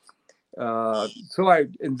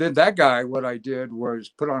 and then that guy, what I did was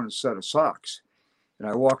put on a set of socks, and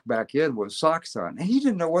I walked back in with socks on, and he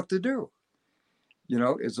didn't know what to do.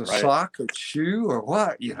 Is a Right. sock a shoe or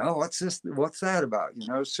what? What's this? What's that about?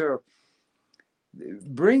 So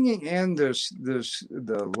bringing in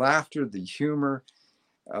the laughter, the humor,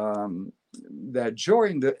 that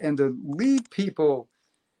joy, and to leave people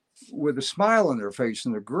with a smile on their face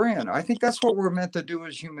and a grin. I think that's what we're meant to do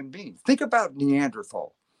as human beings. Think about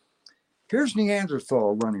Neanderthal. Here's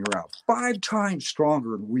Neanderthal running around 5 times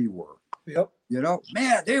stronger than we were. Yep.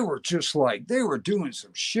 Man, they were just like, they were doing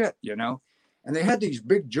some shit, and they had these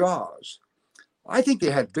big jaws. I think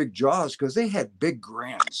they had big jaws because they had big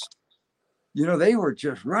grins. They were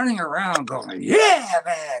just running around going, yeah,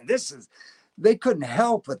 man, they couldn't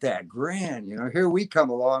help but that grin. Here we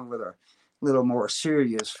come along with a little more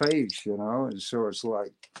serious face, and so it's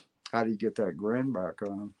like, how do you get that grin back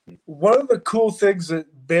on him? One of the cool things that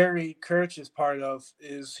Barry Kirch is part of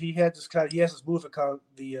is he has this movement called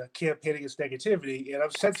the Campaign Against Negativity, and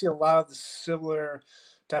I'm sensing a lot of the similar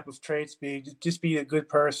type of traits, being a good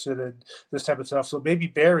person and this type of stuff. So maybe,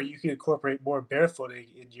 Barry, you can incorporate more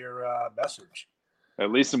barefooting in your message.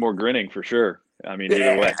 At least some more grinning for sure. I mean,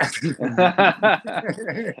 either way.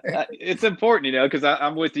 It's important, because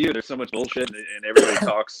I'm with you. There's so much bullshit, and everybody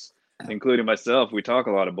talks, including myself. We talk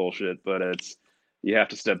a lot of bullshit, but you have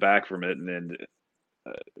to step back from it and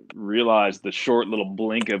realize the short little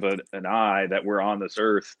blink of an eye that we're on this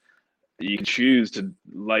earth. You can choose to,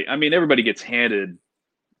 everybody gets handed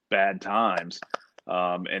bad times,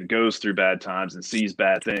 and goes through bad times and sees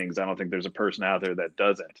bad things. I don't think there's a person out there that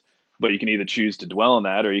doesn't. But you can either choose to dwell on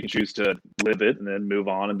that, or you can choose to live it and then move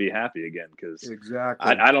on and be happy again. Because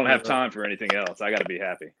exactly, I don't have time for anything else. I got to be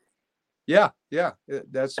happy. Yeah,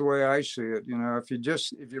 that's the way I see it.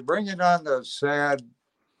 If you're bringing on the sad,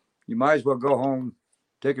 you might as well go home,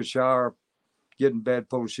 take a shower, get in bed,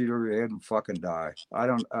 pull a sheet over your head, and fucking die.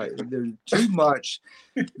 There's too much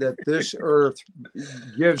that this earth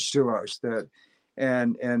gives to us,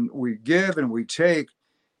 and we give and we take,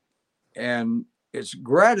 and it's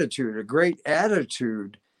gratitude, a great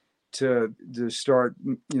attitude to start,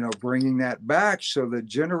 bringing that back so that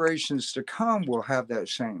generations to come will have that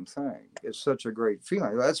same thing. It's such a great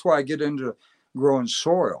feeling. That's why I get into growing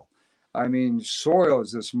soil. I mean, soil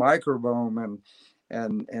is this microbiome,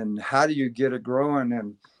 and how do you get it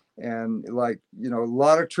growing? And like, a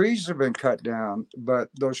lot of trees have been cut down, but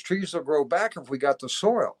those trees will grow back if we got the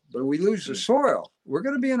soil. But we lose the soil, we're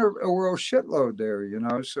going to be in a real shitload there,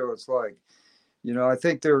 So it's like, I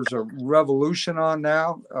think there's a revolution on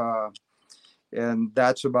now, and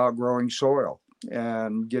that's about growing soil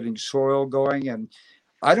and getting soil going. And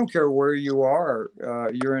I don't care where you are,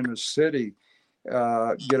 you're in a city,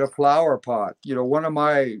 get a flower pot.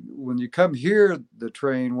 When you come here, the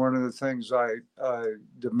train, one of the things I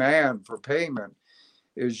demand for payment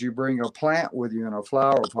is you bring a plant with you in a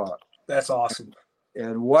flower pot. That's awesome.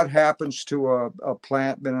 And what happens to a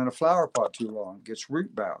plant been in a flower pot too long? It gets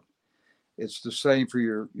root bound. It's the same for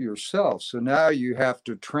yourself. So now you have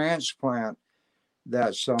to transplant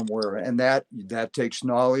that somewhere, and that takes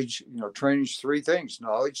knowledge. Training's 3 things: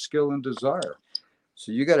 knowledge, skill, and desire.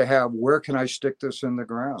 So you got to have, where can I stick this in the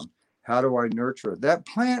ground? How do I nurture it? That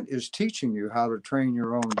plant is teaching you how to train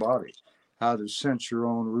your own body, how to sense your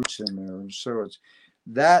own roots in there. And so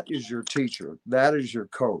that is your teacher, that is your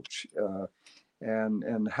coach,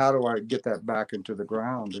 and how do I get that back into the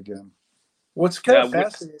ground again? What's kind of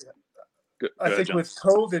fascinating, I think, John. with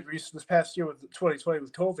COVID, this past year with 2020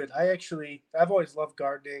 with COVID, I've always loved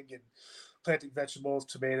gardening and planting vegetables,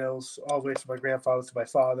 tomatoes, all the way from my grandfather to my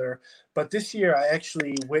father. But this year, I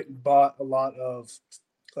actually went and bought a lot of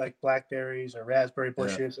like blackberries or raspberry Yeah.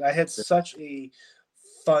 bushes. I had such a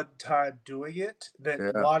fun time doing it that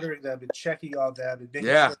Yeah. watering them and checking on them and making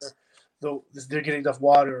Yeah. sure they're getting enough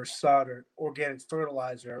water or sun or organic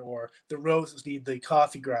fertilizer, or the roses need the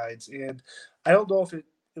coffee grinds. And I don't know if it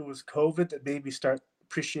was COVID that made me start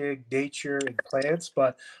appreciating nature and plants,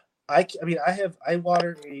 but I mean, I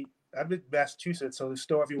water a. I'm in Massachusetts, so there's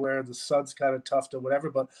snow everywhere. The sun's kind of tough to whatever,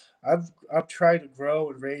 but I'm trying to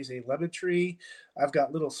grow and raise a lemon tree. I've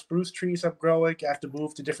got little spruce trees I'm growing. I have to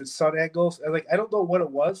move to different sun angles. And like I don't know what it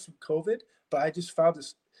was from COVID, but I just found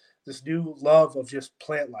this new love of just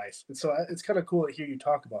plant life, and so it's kind of cool to hear you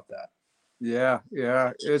talk about that. Yeah.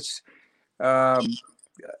 Yeah. It's, um,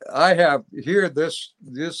 I have here, this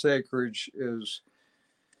acreage is,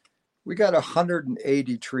 we got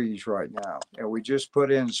 180 trees right now, and we just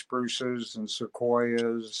put in spruces and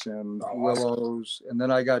sequoias and willows, and then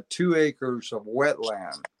I got 2 acres of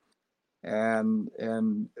wetland. And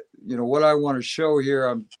you know what I want to show here,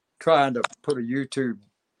 I'm trying to put a YouTube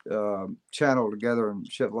channel together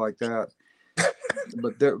and shit like that,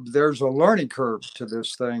 but there's a learning curve to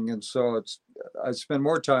this thing, and so I spend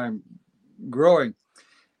more time growing.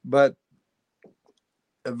 But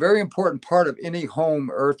a very important part of any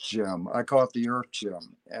home earth gem, I call it the earth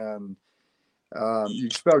gem. And you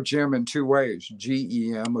spell gem in 2 ways: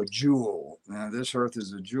 GEM, a jewel. Now, this earth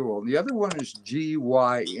is a jewel. And the other one is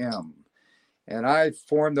GYM. And I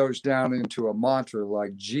formed those down into a mantra,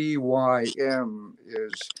 like GYM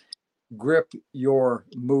is grip your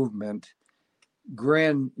movement,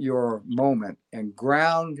 grin your moment, and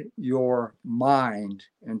ground your mind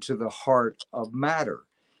into the heart of matter.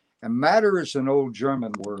 And matter is an old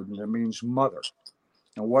German word, and it means mother.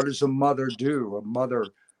 And what does a mother do? A mother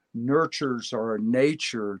nurtures our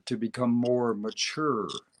nature to become more mature,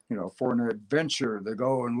 you know, for an adventure, to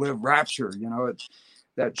go and live rapture, you know, it's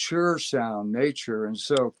that sure sound, nature. And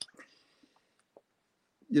so,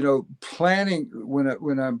 you know, planting,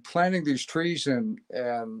 when I'm planting these trees and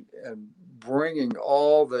bringing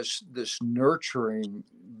all this nurturing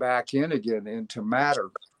back in again into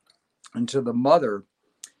matter, into the mother.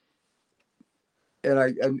 And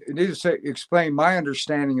I need to explain my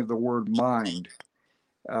understanding of the word mind.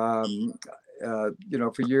 You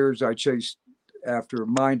know, for years I chased after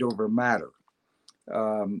mind over matter.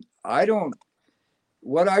 I don't,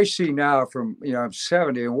 what I see now from, you know, I'm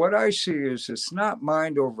 70, and what I see is it's not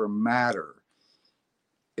mind over matter.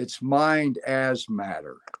 It's mind as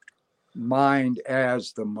matter, mind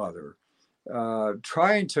as the mother.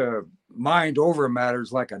 Trying to mind over matter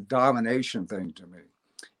is like a domination thing to me.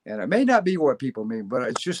 And it may not be what people mean, but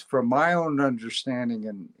it's just from my own understanding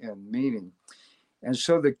and meaning. And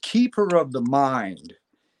so the keeper of the mind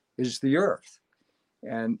is the earth.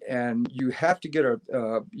 And you have to get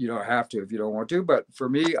you don't have to if you don't want to, but for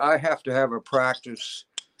me, I have to have a practice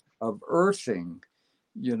of earthing,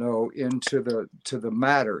 you know, into the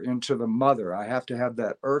matter, into the mother. I have to have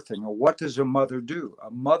that earthing. And what does a mother do? A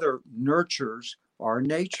mother nurtures our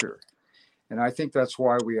nature. And I think that's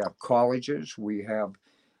why we have colleges, we have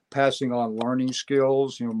passing on learning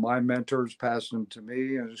skills. You know, my mentors passed them to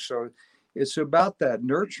me. And so it's about that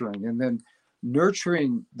nurturing, and then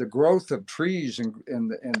nurturing the growth of trees and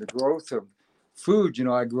the growth of food. You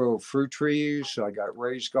know, I grow fruit trees, I got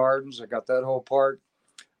raised gardens, I got that whole part.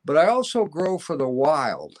 But I also grow for the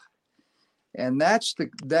wild. And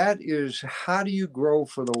that is, how do you grow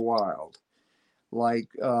for the wild? Like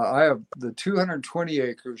I have the 220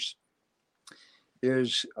 acres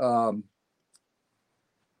is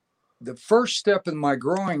the first step in my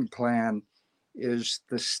growing plan is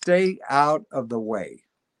to stay out of the way,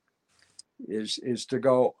 is to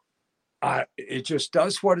go, it just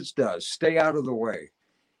does what it does, stay out of the way.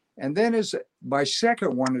 And then my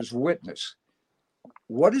second one is witness.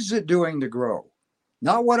 What is it doing to grow?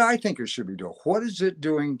 Not what I think it should be doing. What is it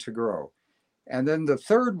doing to grow? And then the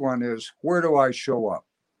third one is, where do I show up?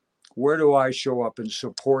 Where do I show up and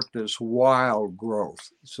support this wild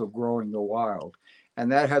growth? So growing the wild. And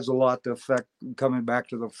that has a lot to affect coming back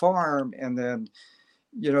to the farm. And then,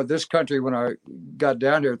 you know, this country, when I got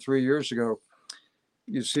down here 3 years ago,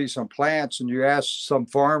 you see some plants and you ask some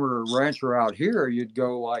farmer or rancher out here, you'd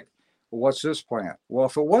go like, well, what's this plant? Well,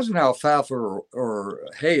 if it wasn't alfalfa or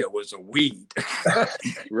hay, it was a weed.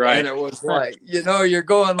 Right. And it was like, you know, you're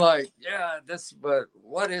going like, yeah, but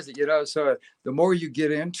what is it? You know, so the more you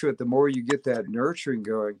get into it, the more you get that nurturing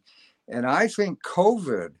going. And I think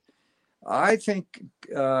COVID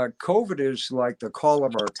is like the call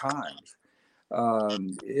of our times.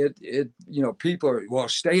 People are, well,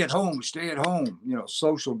 stay at home,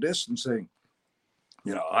 social distancing.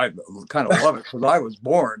 I kind of love it because I was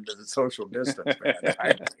born to the social distance, man.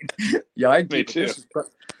 I Me keep too. it.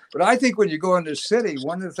 But I think when you go into the city,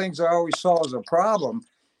 one of the things I always saw as a problem,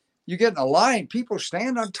 you get in a line, people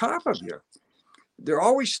stand on top of you. They're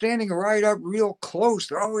always standing right up real close.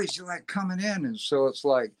 They're always like coming in. And so it's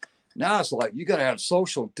like, now it's like, you got to have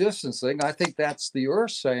social distancing. I think that's the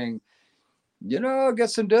earth saying,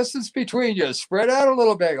 get some distance between you, spread out a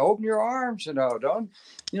little bit, open your arms, don't,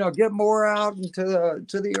 get more out into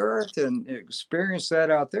the earth and experience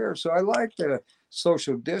that out there. So I like the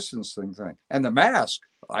social distancing thing. And the mask,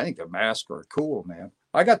 I think the masks are cool, man.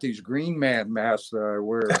 I got these Green Man masks that I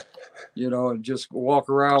wear, and just walk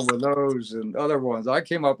around with those and other ones. I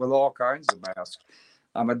came up with all kinds of masks.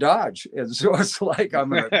 I'm a Dodge. And so it's like, I'm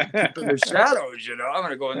going to keep in the shadows, I'm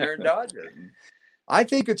going to go in there and dodge it. And I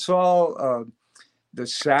think it's all the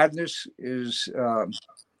sadness is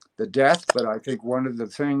the death, but I think one of the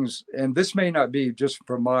things, and this may not be just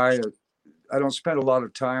from I don't spend a lot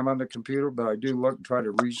of time on the computer, but I do look and try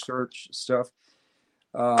to research stuff.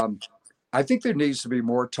 I think there needs to be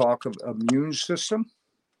more talk of immune system.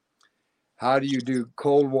 How do you do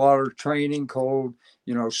cold water training,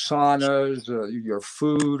 saunas, your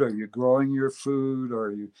food? Are you growing your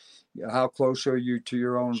food? How close are you to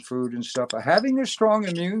your own food and stuff? Having a strong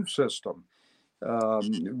immune system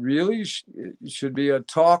really should be a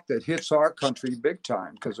talk that hits our country big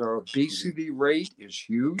time because our obesity rate is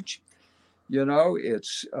huge.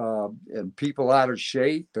 It's and people out of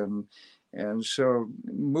shape and so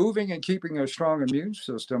moving and keeping a strong immune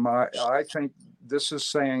system. I think this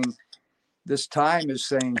time is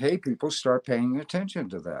saying, hey, people, start paying attention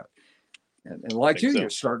to that. And like you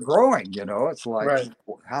start growing, it's like, right.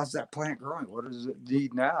 How's that plant growing? What does it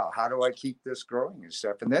need now? How do I keep this growing and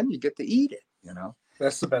stuff? And then you get to eat it,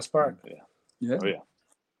 That's the best part. Yeah. Oh, yeah.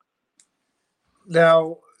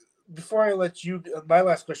 Now, before I let you, my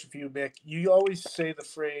last question for you, Mick, you always say the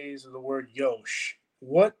phrase or the word Yosh.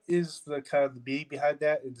 What is the kind of the meaning behind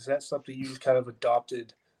that? Is that something you kind of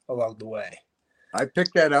adopted along the way? I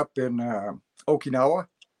picked that up in Okinawa.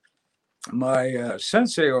 My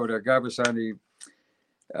sensei Oda Gabasani,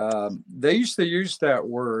 they used to use that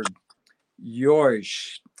word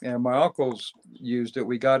yoish, and my uncles used it.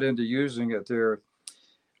 We got into using it there.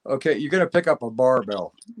 Okay, you're going to pick up a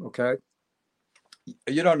barbell, okay?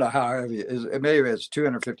 You don't know how heavy it is. Maybe it's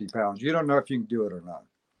 250 pounds. You don't know if you can do it or not.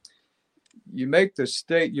 You make the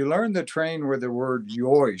state, you learn to train with the word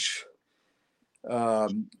yoish.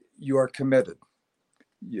 You are committed.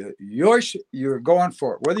 You're going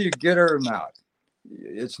for it, whether you get it or not.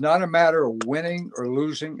 It's not a matter of winning or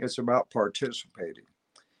losing. It's about participating.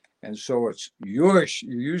 And so it's yoish.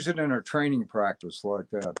 You use it in a training practice like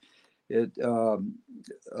that. The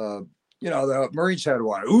Marines had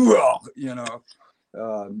one.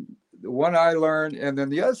 The one I learned, and then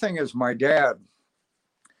the other thing is my dad.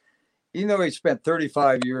 Even though he spent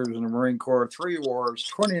 35 years in the Marine Corps, 3 wars,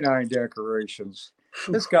 29 decorations.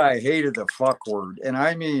 This guy hated the fuck word. And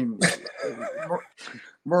I mean,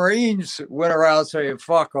 Marines went around saying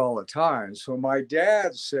fuck all the time. So my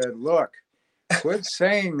dad said, look, quit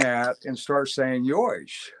saying that and start saying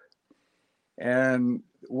yoish. And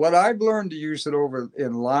what I've learned to use it over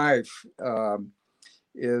in life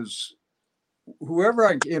is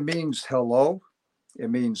it means hello. It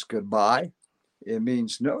means goodbye. It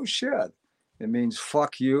means no shit. It means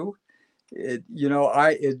fuck you. It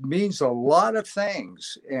means a lot of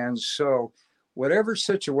things. And so whatever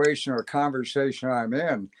situation or conversation I'm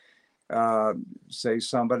in, say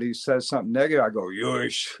somebody says something negative, I go,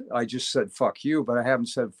 yoish. I just said fuck you, but I haven't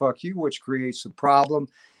said fuck you, which creates a problem.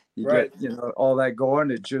 You get, all that going.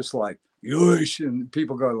 It's just like, yoish. And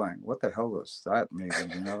people go like, what the hell does that mean?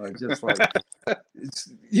 It's just like,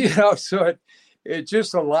 so it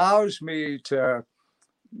just allows me to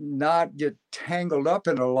not get tangled up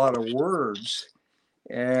in a lot of words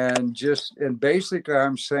and basically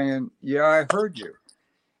I'm saying, yeah, I heard you.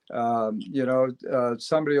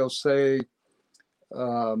 Somebody will say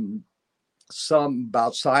something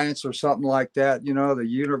about science or something like that. The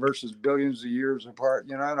universe is billions of years apart.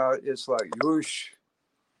 It's like, whoosh.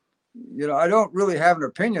 I don't really have an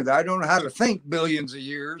opinion. I don't know how to think billions of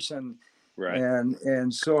years. And right.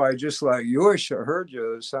 And so I just like, whoosh, I heard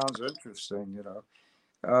you. It sounds interesting,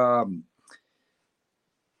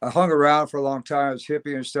 I hung around for a long time as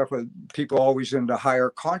hippie and stuff with people always into higher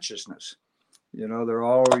consciousness. They're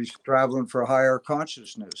always traveling for higher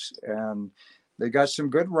consciousness, and they got some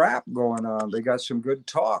good rap going on. They got some good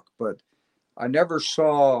talk, but I never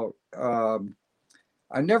saw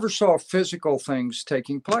physical things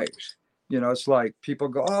taking place. It's like people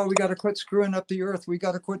go, oh, we got to quit screwing up the earth. We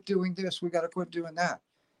got to quit doing this. We got to quit doing that.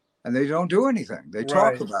 And they don't do anything. They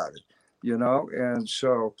talk Right. about it, and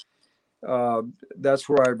so that's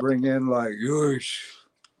where I bring in like, Yush.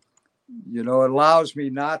 It allows me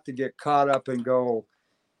not to get caught up and go,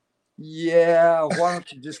 yeah, why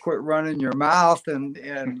don't you just quit running your mouth and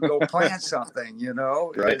go plant something,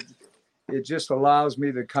 Right. It just allows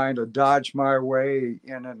me to kind of dodge my way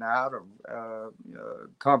in and out of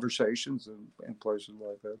conversations and places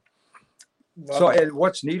like that. So, and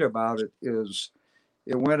what's neat about it is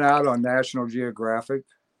it went out on National Geographic.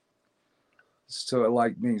 So it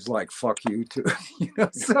like means like fuck you too.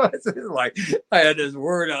 So it's like I had this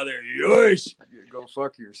word out there, yush, go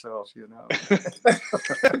fuck yourself, I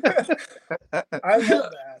love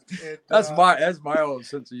that. And, that's my own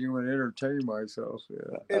sense of humor to entertain myself.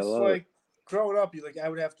 Yeah. It's like growing up, I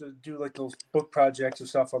would have to do like those book projects and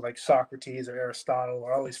stuff on like Socrates or Aristotle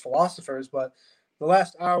or all these philosophers. But the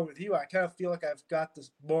last hour with you, I kind of feel like I've got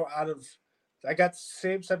this more I got the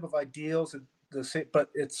same type of ideals and the same, but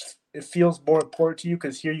it feels more important to you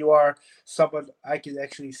because here you are, someone I can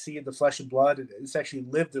actually see in the flesh and blood, and it's actually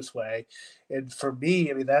lived this way. And for me,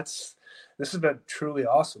 I mean, this has been truly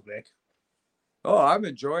awesome, Nick. Oh, I'm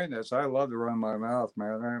enjoying this. I love to run my mouth,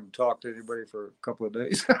 man. I haven't talked to anybody for a couple of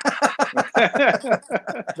days.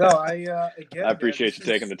 No, again, I appreciate you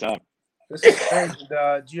taking the time. This is great.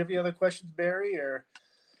 And, do you have any other questions, Barry? Or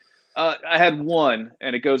I had one,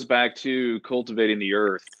 and it goes back to cultivating the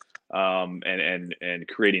earth and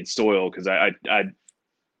creating soil, because I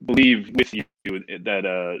believe with you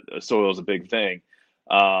that soil is a big thing.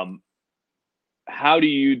 How do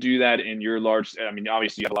you do that in your large? I mean,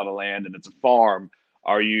 obviously you have a lot of land and it's a farm.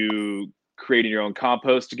 Are you creating your own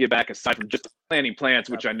compost to give back aside from just planting plants,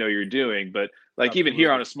 which I know you're doing? But like even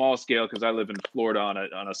here on a small scale, because I live in Florida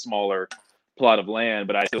on a smaller plot of land,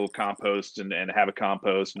 but I still compost and have a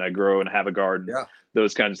compost, and I grow and have a garden. Yeah.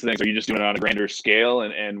 Those kinds of things. Are you just doing it on a grander scale?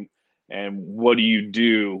 And what do you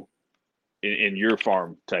do in your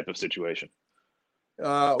farm type of situation?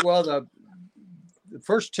 Well, the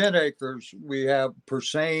first 10 acres, we have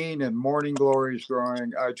Persane and Morning Glories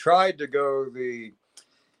growing. I tried to go the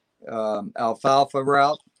alfalfa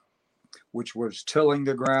route, which was tilling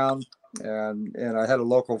the ground. And I had a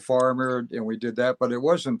local farmer and we did that, but it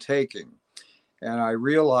wasn't taking. And I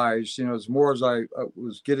realized, as more as I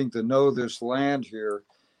was getting to know this land here,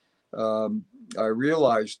 I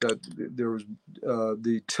realized that there was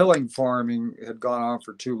the tilling farming had gone on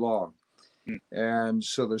for too long. And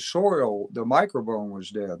so the soil, the microbiome was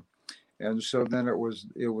dead. And so then it was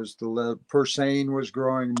the Persane was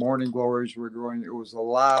growing, Morning Glories were growing. It was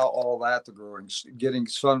allow all that to grow and getting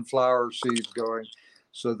sunflower seeds going.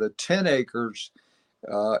 So the 10 acres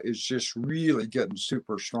is just really getting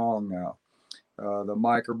super strong now. The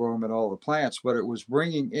microbiome and all the plants, but it was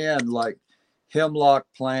bringing in like hemlock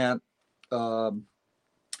plant.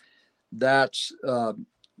 That's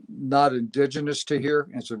not indigenous to here.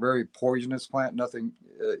 It's a very poisonous plant. Nothing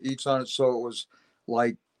eats on it. So it was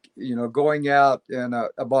like, going out and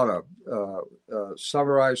about a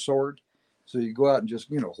samurai sword. So you go out and just,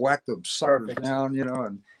 whack them suckers down,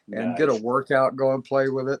 and nice. Get a workout, go and play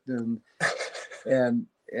with it. And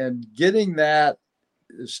getting that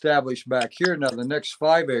established back here. Now the next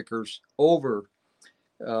 5 acres over,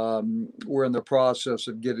 we're in the process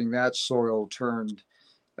of getting that soil turned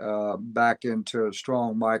back into a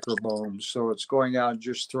strong microbiome. So it's going out and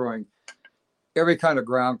just throwing every kind of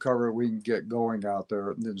ground cover we can get going out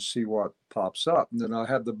there and then see what pops up. And then I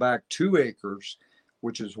have the back 2 acres,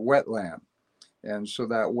 which is wetland. And so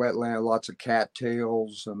that wetland, lots of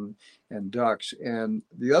cattails and ducks. And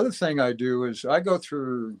the other thing I do is I go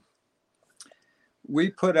through, we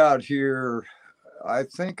put out here, I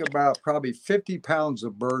think about probably 50 pounds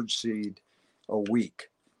of bird seed a week.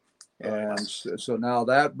 And so now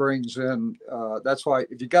that brings in, that's why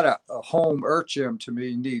if you got a home earth gym, to me,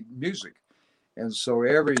 you need music. And so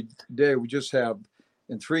every day we just have,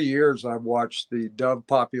 in 3 years, I've watched the dove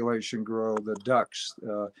population grow, the ducks.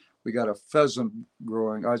 We got a pheasant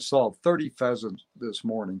growing. I saw 30 pheasants this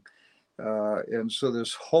morning. And so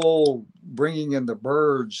this whole bringing in the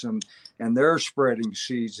birds and they're spreading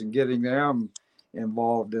seeds and getting them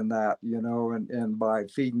involved in that, and by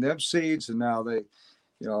feeding them seeds. And now they,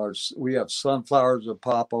 we have sunflowers that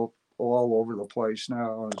pop up all over the place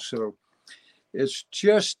now. And so it's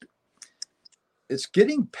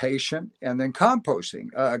getting patient. And then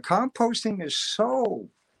composting. Composting is so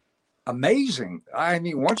amazing. I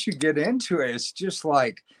mean, once you get into it, it's just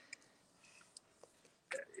like,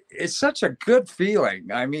 it's such a good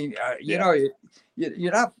feeling. I mean, you know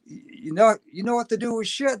what to do with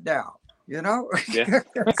shit now. you know? Yeah.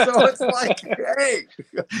 So it's like, hey,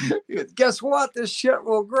 guess what? This shit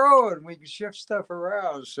will grow and we can shift stuff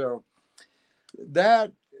around. So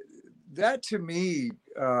that to me,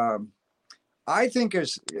 I think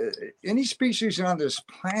as any species on this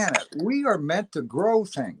planet, we are meant to grow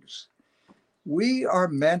things. We are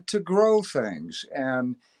meant to grow things,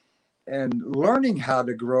 and learning how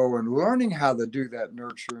to grow and learning how to do that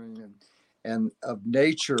nurturing and of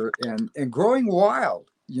nature and growing wild.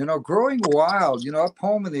 Growing wild. Up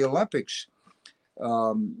home in the Olympics,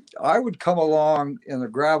 I would come along in the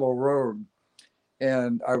gravel road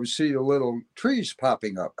and I would see the little trees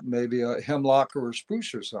popping up, maybe a hemlock or a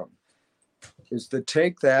spruce or something. Is to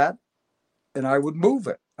take that and I would move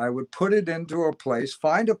it. I would put it into a place,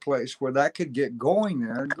 find a place where that could get going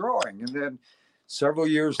there and growing. And then several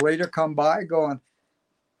years later come by going,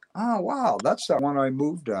 oh, wow, that's that one I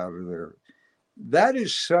moved out of there. That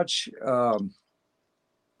is such a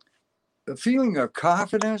feeling of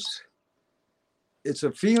confidence. It's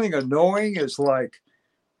a feeling of knowing. It's like,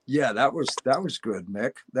 yeah, that was good,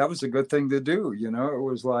 Mick. That was a good thing to do. It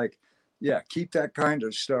was like, yeah, keep that kind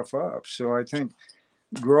of stuff up. So I think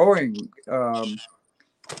growing,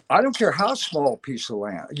 I don't care how small a piece of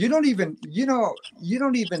land. You don't even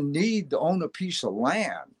need to own a piece of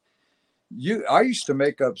land. I used to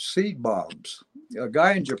make up seed bombs. A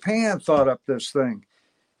guy in Japan thought up this thing.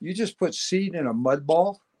 You just put seed in a mud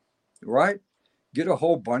ball, right? Get a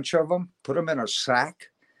whole bunch of them, put them in a sack,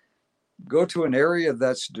 go to an area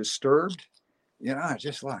that's disturbed,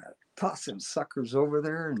 just like tossing suckers over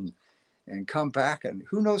there and come back, and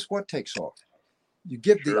who knows what takes off. You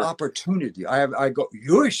give the opportunity. I go,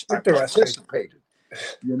 yes, I participated,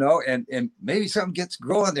 and maybe something gets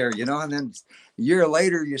growing there, and then a year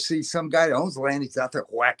later you see some guy that owns land, he's out there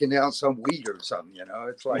whacking down some weed or something,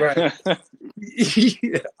 It's like, right.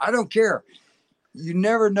 I don't care. You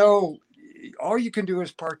never know. All you can do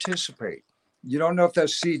is participate. You don't know if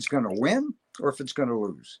that seed's going to win or if it's going to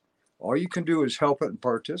lose. All you can do is help it and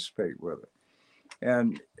participate with it.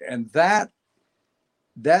 And that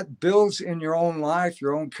builds in your own life,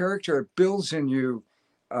 your own character. It builds in you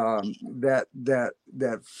that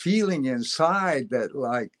feeling inside that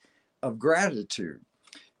like of gratitude.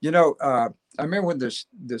 I remember when this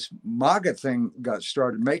MAGA thing got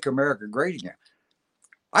started, Make America Great Again.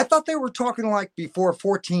 I thought they were talking like before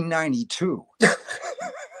 1492.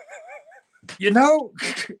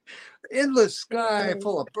 Endless sky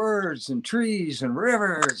full of birds and trees and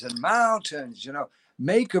rivers and mountains,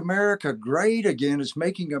 Make America Great Again is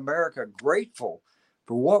making America grateful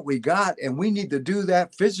for what we got. And we need to do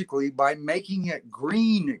that physically by making it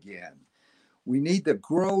green again. We need to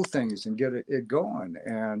grow things and get it going.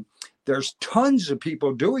 And there's tons of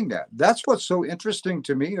people doing that. That's what's so interesting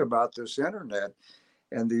to me about this internet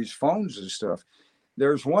and these phones and stuff.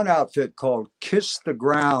 There's one outfit called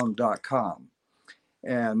kisstheground.com.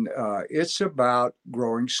 And it's about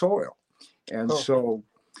growing soil. And so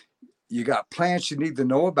you got plants you need to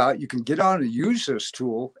know about. You can get on and use this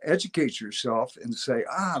tool, educate yourself and say,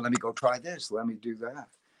 let me go try this. Let me do that.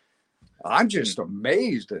 I'm just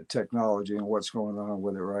amazed at technology and what's going on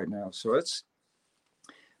with it right now. So it's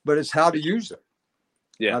how to use it.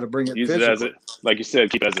 Yeah. How to bring it use physically. it as like you said,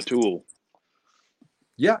 keep it as a tool.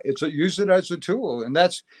 Yeah. Use it as a tool. And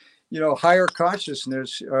that's, higher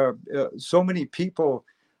consciousness. So many people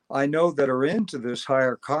I know that are into this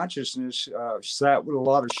higher consciousness, sat with a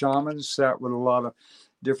lot of shamans, sat with a lot of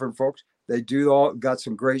different folks. They got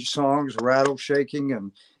some great songs, rattle shaking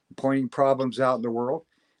and pointing problems out in the world.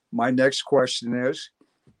 My next question is,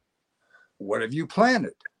 what have you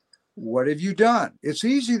planted? What have you done? It's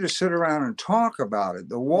easy to sit around and talk about it.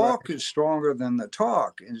 The walk is stronger than the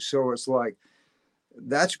talk. And so it's like,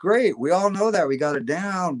 that's great. We all know that. We got it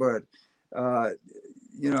down. But,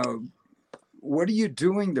 what are you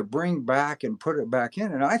doing to bring back and put it back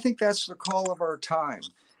in? And I think that's the call of our time,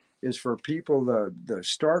 is for people to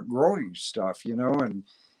start growing stuff, and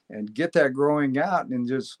get that growing out and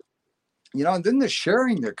just, and then the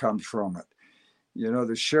sharing that comes from it,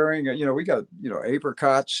 the sharing, we got,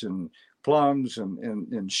 apricots and plums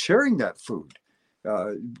and sharing that food,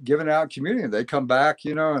 giving out community. They come back,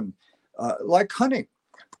 and like hunting.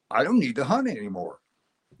 I don't need to hunt anymore.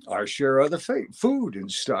 I share other food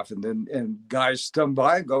and stuff. And guys come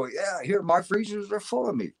by and go, yeah, here, my freezers are full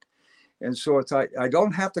of meat. And so it's, I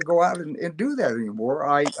don't have to go out and do that anymore.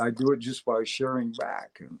 I do it just by sharing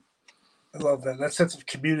back. And I love that sense of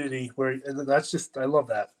community I love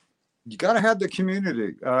that. You got to have the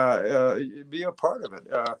community, be a part of it.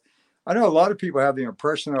 I know a lot of people have the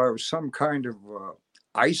impression that I was some kind of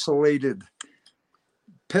isolated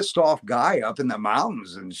pissed off guy up in the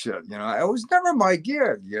mountains and shit. You know, it was never my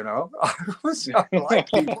gig. You know, I like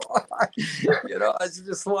people. You know, I was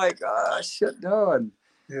just like, shit, no, and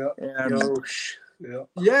Yosh. Yeah.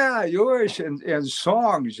 yeah, yours and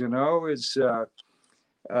songs. You know, it's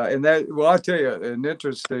and that. Well, I'll tell you an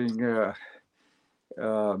interesting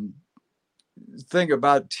thing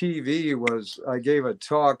about TV was I gave a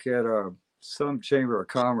talk at some chamber of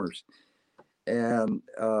commerce. And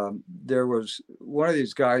there was one of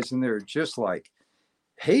these guys in there just like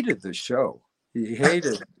hated the show. He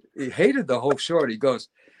hated the whole show. And he goes,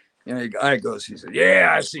 you know, he said,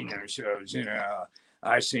 yeah, I've seen their shows, you know,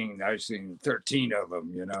 I've seen 13 of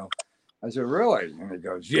them, you know. I said, really? And he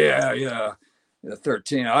goes, yeah, the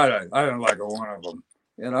 13. I don't like one of them.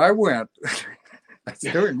 And I went, I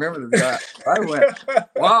still remember the guy. I went,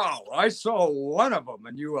 wow, I saw one of them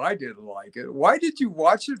and I didn't like it. Why did you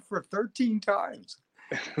watch it for 13 times?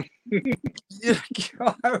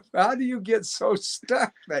 How do you get so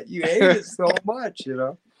stuck that you hate it so much, you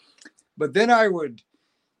know? But then I would,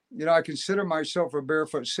 you know, I consider myself a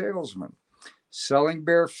barefoot salesman, selling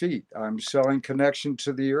bare feet. I'm selling connection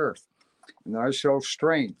to the earth. And I sell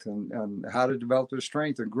strength and how to develop the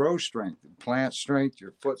strength and grow strength, plant strength,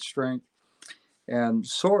 your foot strength, and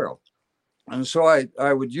soil. And so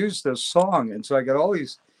I would use this song. And so I got all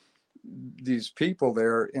these people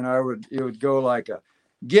there, and it would go like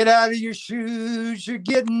get out of your shoes, you're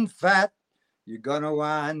getting fat. You're gonna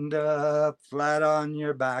wind up flat on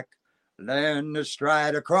your back. Learn to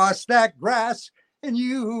stride across that grass, and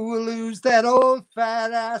you will lose that old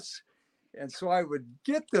fat ass. And so I would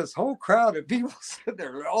get this whole crowd of people sitting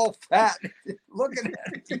there all fat looking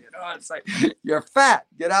at it. You know, it's like, you're fat.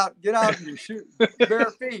 Get out of your shoes, bare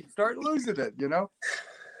feet. Start losing it, you know?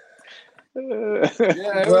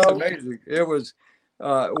 Yeah, it was amazing. It was,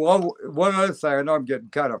 one other thing, I know I'm getting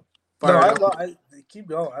kind of fired up. Keep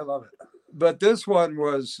going. I love it. But this one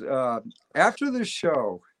was, after the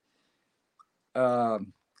show,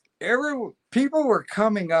 people were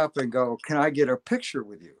coming up and go, can I get a picture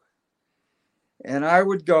with you? And I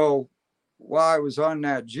would go, while I was on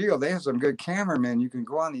Nat Geo, they have some good cameramen. You can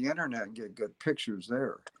go on the internet and get good pictures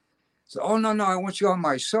there. So, oh, no, I want you on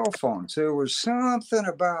my cell phone. So it was something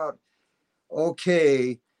about,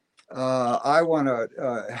 okay, I want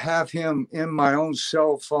to have him in my own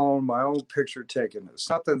cell phone, my own picture taken.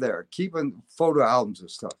 Something there, keeping photo albums and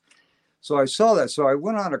stuff. So I saw that. So I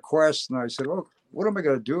went on a quest and I said, oh, what am I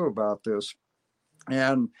going to do about this?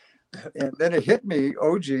 And then it hit me,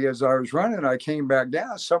 OG, as I was running, I came back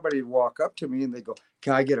down. Somebody would walk up to me and they go,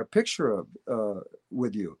 can I get a picture of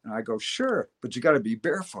with you? And I go, sure, but you got to be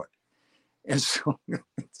barefoot. And so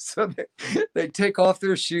they take off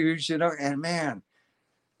their shoes, you know, and man,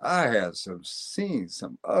 I have seen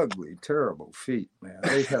some ugly, terrible feet, man.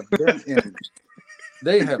 They have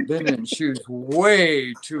been in shoes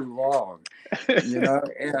way too long, you know,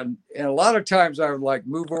 and a lot of times I would like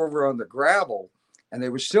move over on the gravel and they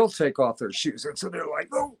would still take off their shoes. And so they're like,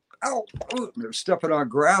 oh, ow, oh, and they're stepping on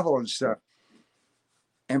gravel and stuff.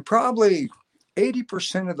 And probably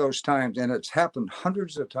 80% of those times, and it's happened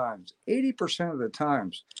hundreds of times, 80% of the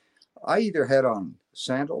times, I either had on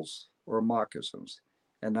sandals or moccasins.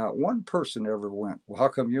 And not one person ever went, well, how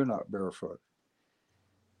come you're not barefoot?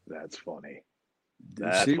 That's funny. Do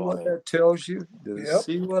you see what that tells you? Do you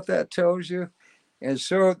see what that tells you? And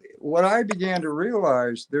so what I began to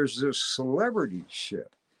realize, there's this celebrity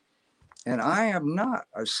shit. And I am not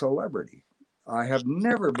a celebrity. I have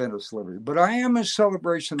never been a celebrity, but I am a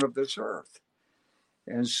celebration of this earth.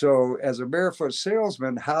 And so as a barefoot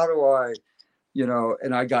salesman, how do I, you know,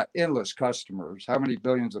 and I got endless customers. How many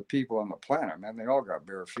billions of people on the planet, man? They all got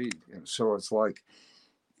bare feet. And so it's like,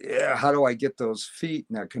 yeah, how do I get those feet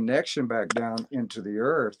and that connection back down into the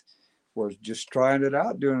earth? Was just trying it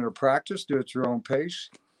out, doing it a practice, do it at your own pace.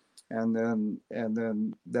 And then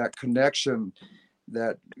that connection,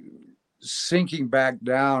 that sinking back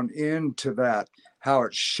down into that, how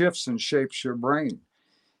it shifts and shapes your brain.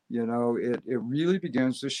 You know, it really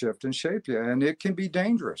begins to shift and shape you. And it can be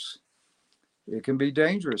dangerous. It can be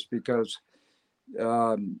dangerous because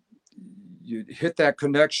you hit that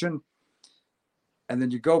connection and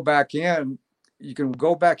then you go back in, you can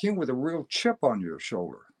go back in with a real chip on your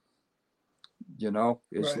shoulder. You know,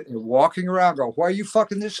 it's right. Walking around, go, why are you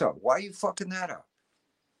fucking this up? Why are you fucking that up?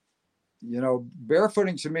 You know,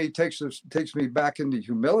 barefooting to me takes me back into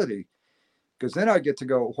humility, because then I get to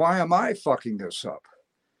go, why am I fucking this up?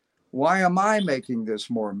 Why am I making this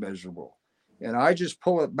more miserable? And I just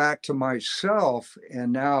pull it back to myself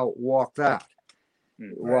and now walk that.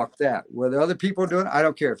 Walk that. Whether other people are doing it, I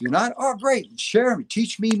don't care. If you're not, oh, great, share me,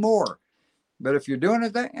 teach me more. But if you're doing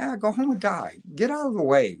it, then go home and die. Get out of the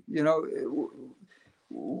way.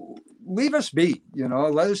 Leave us be.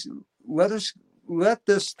 Let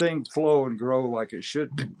this thing flow and grow like it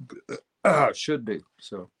should be.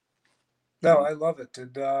 So. No, I love it.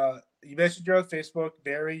 And you mentioned you're on Facebook,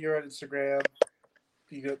 Barry. You're on Instagram.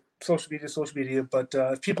 You got social media. But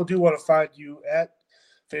if people do want to find you at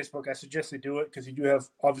Facebook, I suggest they do it because you do have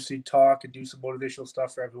obviously talk and do some motivational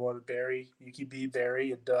stuff for everyone. And Barry, you can be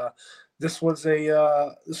Barry, and this was an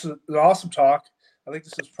awesome talk. I think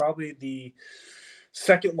this is probably the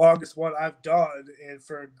second longest one I've done, and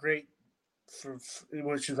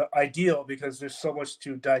which is ideal because there's so much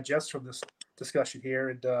to digest from this discussion here.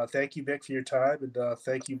 And thank you, Mick, for your time, and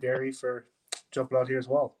thank you, Barry, for jumping out here as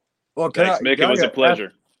well. Well, thanks, Mick. It was a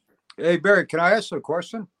pleasure. Hey, Barry, can I ask a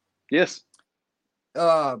question? Yes.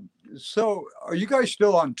 So are you guys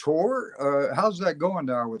still on tour? How's that going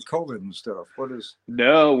now with COVID and stuff?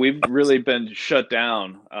 No, we've really been shut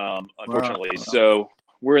down, unfortunately. Wow. So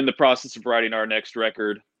we're in the process of writing our next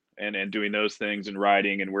record and doing those things and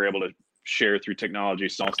writing, and we're able to share through technology,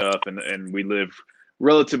 song stuff. And we live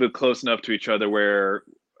relatively close enough to each other where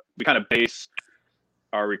we kind of base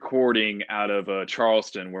our recording out of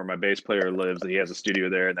Charleston, where my bass player lives. He has a studio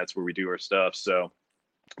there, and that's where we do our stuff. So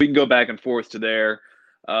we can go back and forth to there.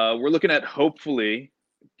 We're looking at hopefully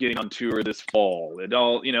getting on tour this fall.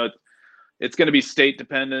 It's going to be state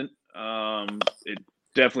dependent. It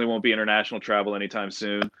definitely won't be international travel anytime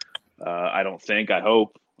soon. I don't think. I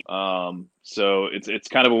hope. So it's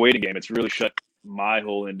kind of a waiting game. It's really shut my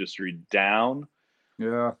whole industry down.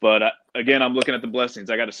 Yeah. But again, I'm looking at the blessings.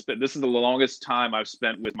 I got to spend. This is the longest time I've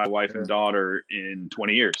spent with my wife and daughter in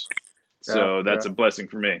 20 years. So that's a blessing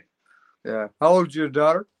for me. Yeah. How old is your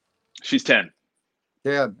daughter? She's 10.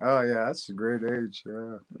 10. Oh yeah, that's a great age.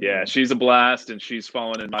 Yeah, she's a blast, and she's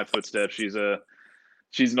following in my footsteps. She's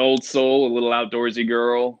an old soul, a little outdoorsy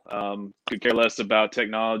girl. Could care less about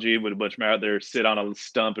technology. Would much rather sit on a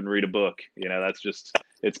stump and read a book.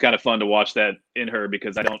 It's kind of fun to watch that in her,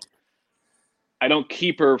 because I don't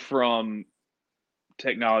keep her from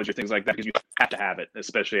technology or things like that, because you have to have it,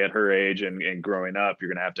 especially at her age and growing up.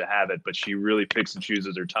 You're going to have it, but she really picks and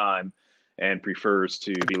chooses her time and prefers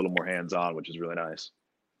to be a little more hands-on, which is really nice.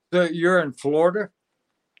 So you're in Florida?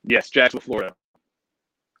 Yes, Jacksonville, Florida.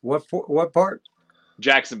 What part?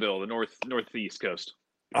 Jacksonville, the northeast coast.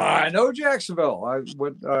 I know Jacksonville.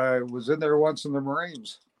 I was in there once in the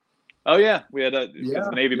Marines. Oh yeah, we had the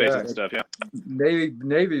Navy base and stuff. Yeah,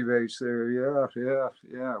 Navy base there. Yeah.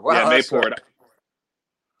 Wow, yeah, Mayport.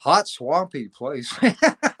 Hot, swampy place.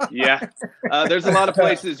 Yeah, there's a lot of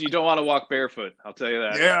places you don't want to walk barefoot. I'll tell you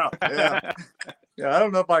that. Yeah. Yeah, I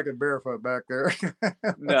don't know if I could barefoot back there.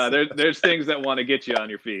 No, there's things that want to get you on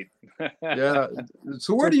your feet. Yeah.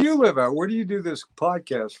 So where do you live at? Where do you do this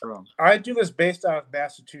podcast from? I do this based out of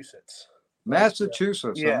Massachusetts.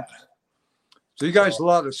 Massachusetts. Yeah. Huh? So you guys a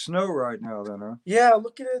lot of snow right now then, huh? Yeah,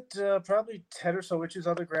 looking at probably 10 or so inches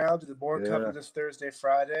on the ground, and the more coming this Thursday,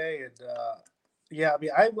 Friday. And yeah, I mean,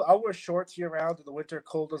 I wear shorts year round in the winter.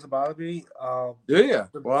 Cold doesn't bother me. Do you?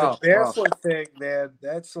 The barefoot thing, man,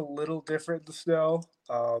 that's a little different in the snow.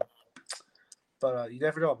 But you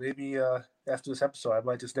never know. Maybe after this episode, I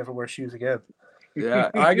might just never wear shoes again. Yeah,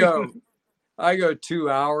 I go 2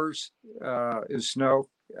 hours in snow,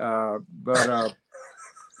 but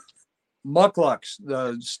mucklucks,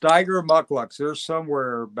 the Steiger mucklucks, they're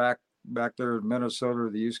somewhere back there in Minnesota or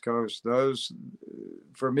the East Coast. Those,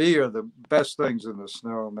 for me, are the best things in the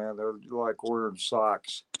snow, man. They're like wearing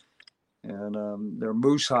socks, and they're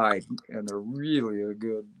moose hide, and they're really a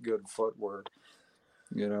good footwear.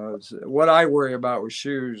 It's, what I worry about with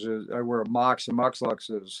shoes is I wear a Mox, and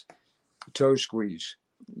Mucklucks is toe squeeze.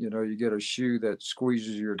 You get a shoe that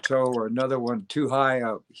squeezes your toe, or another one too high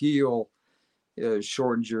up heel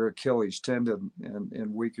shortens your Achilles tendon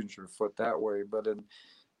and weakens your foot that way. But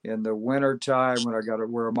in the winter time, when I got to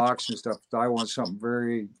wear a Mox and stuff, I want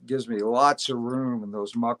something gives me lots of room, and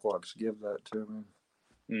those Mucklucks give that to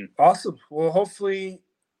me. Awesome. Well, hopefully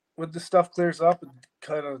when this stuff clears up and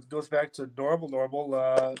kind of goes back to normal,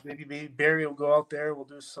 maybe Barry will go out there. We'll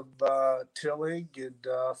do some tilling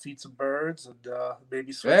and feed some birds, and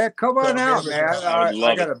maybe some. Yeah, come on out,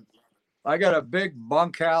 man. I got a big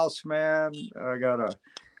bunkhouse, man. I got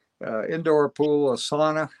a indoor pool, a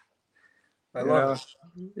sauna. I love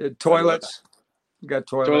it. Toilets. You got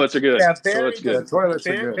toilets. Toilets are good. Yeah, toilets good. Toilets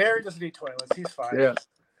are good. Barry doesn't need toilets. He's fine. Yeah.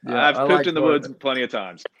 I've pooped in the woods plenty of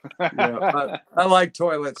times. Yeah, I like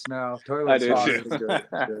toilets now. Toilets. I do too. Good.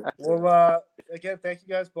 Well, again, thank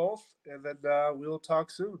you guys both, and then we'll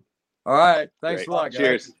talk soon. All right. Thanks a lot, guys.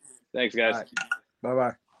 Cheers. Thanks, guys.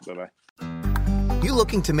 Bye-bye. Bye-bye. You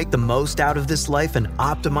looking to make the most out of this life and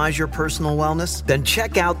optimize your personal wellness? Then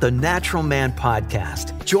check out the Natural Man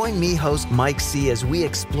Podcast. Join me, host Mike C., as we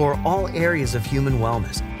explore all areas of human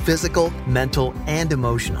wellness, physical, mental, and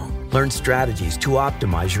emotional. Learn strategies to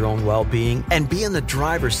optimize your own well-being and be in the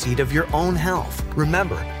driver's seat of your own health.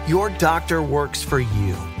 Remember, your doctor works for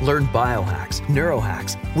you. Learn biohacks,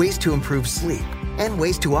 neurohacks, ways to improve sleep, and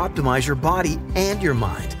ways to optimize your body and your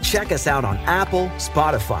mind. Check us out on Apple,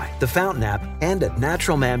 Spotify, the Fountain app, and at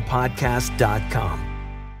naturalmanpodcast.com.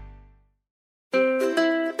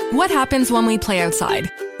 What happens when we play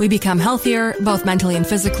outside? We become healthier, both mentally and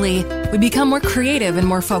physically. We become more creative and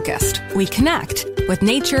more focused. We connect with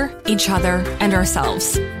nature, each other, and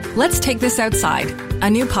ourselves. Let's Take This Outside, a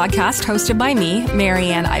new podcast hosted by me,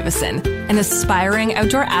 Marianne Iveson, an aspiring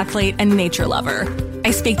outdoor athlete and nature lover.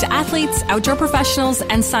 I speak to athletes, outdoor professionals,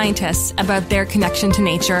 and scientists about their connection to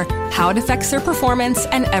nature, how it affects their performance,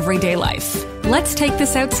 and everyday life. Let's Take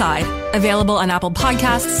This Outside, available on Apple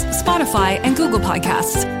Podcasts, Spotify, and Google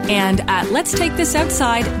Podcasts, and at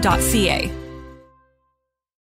letstakethisoutside.ca.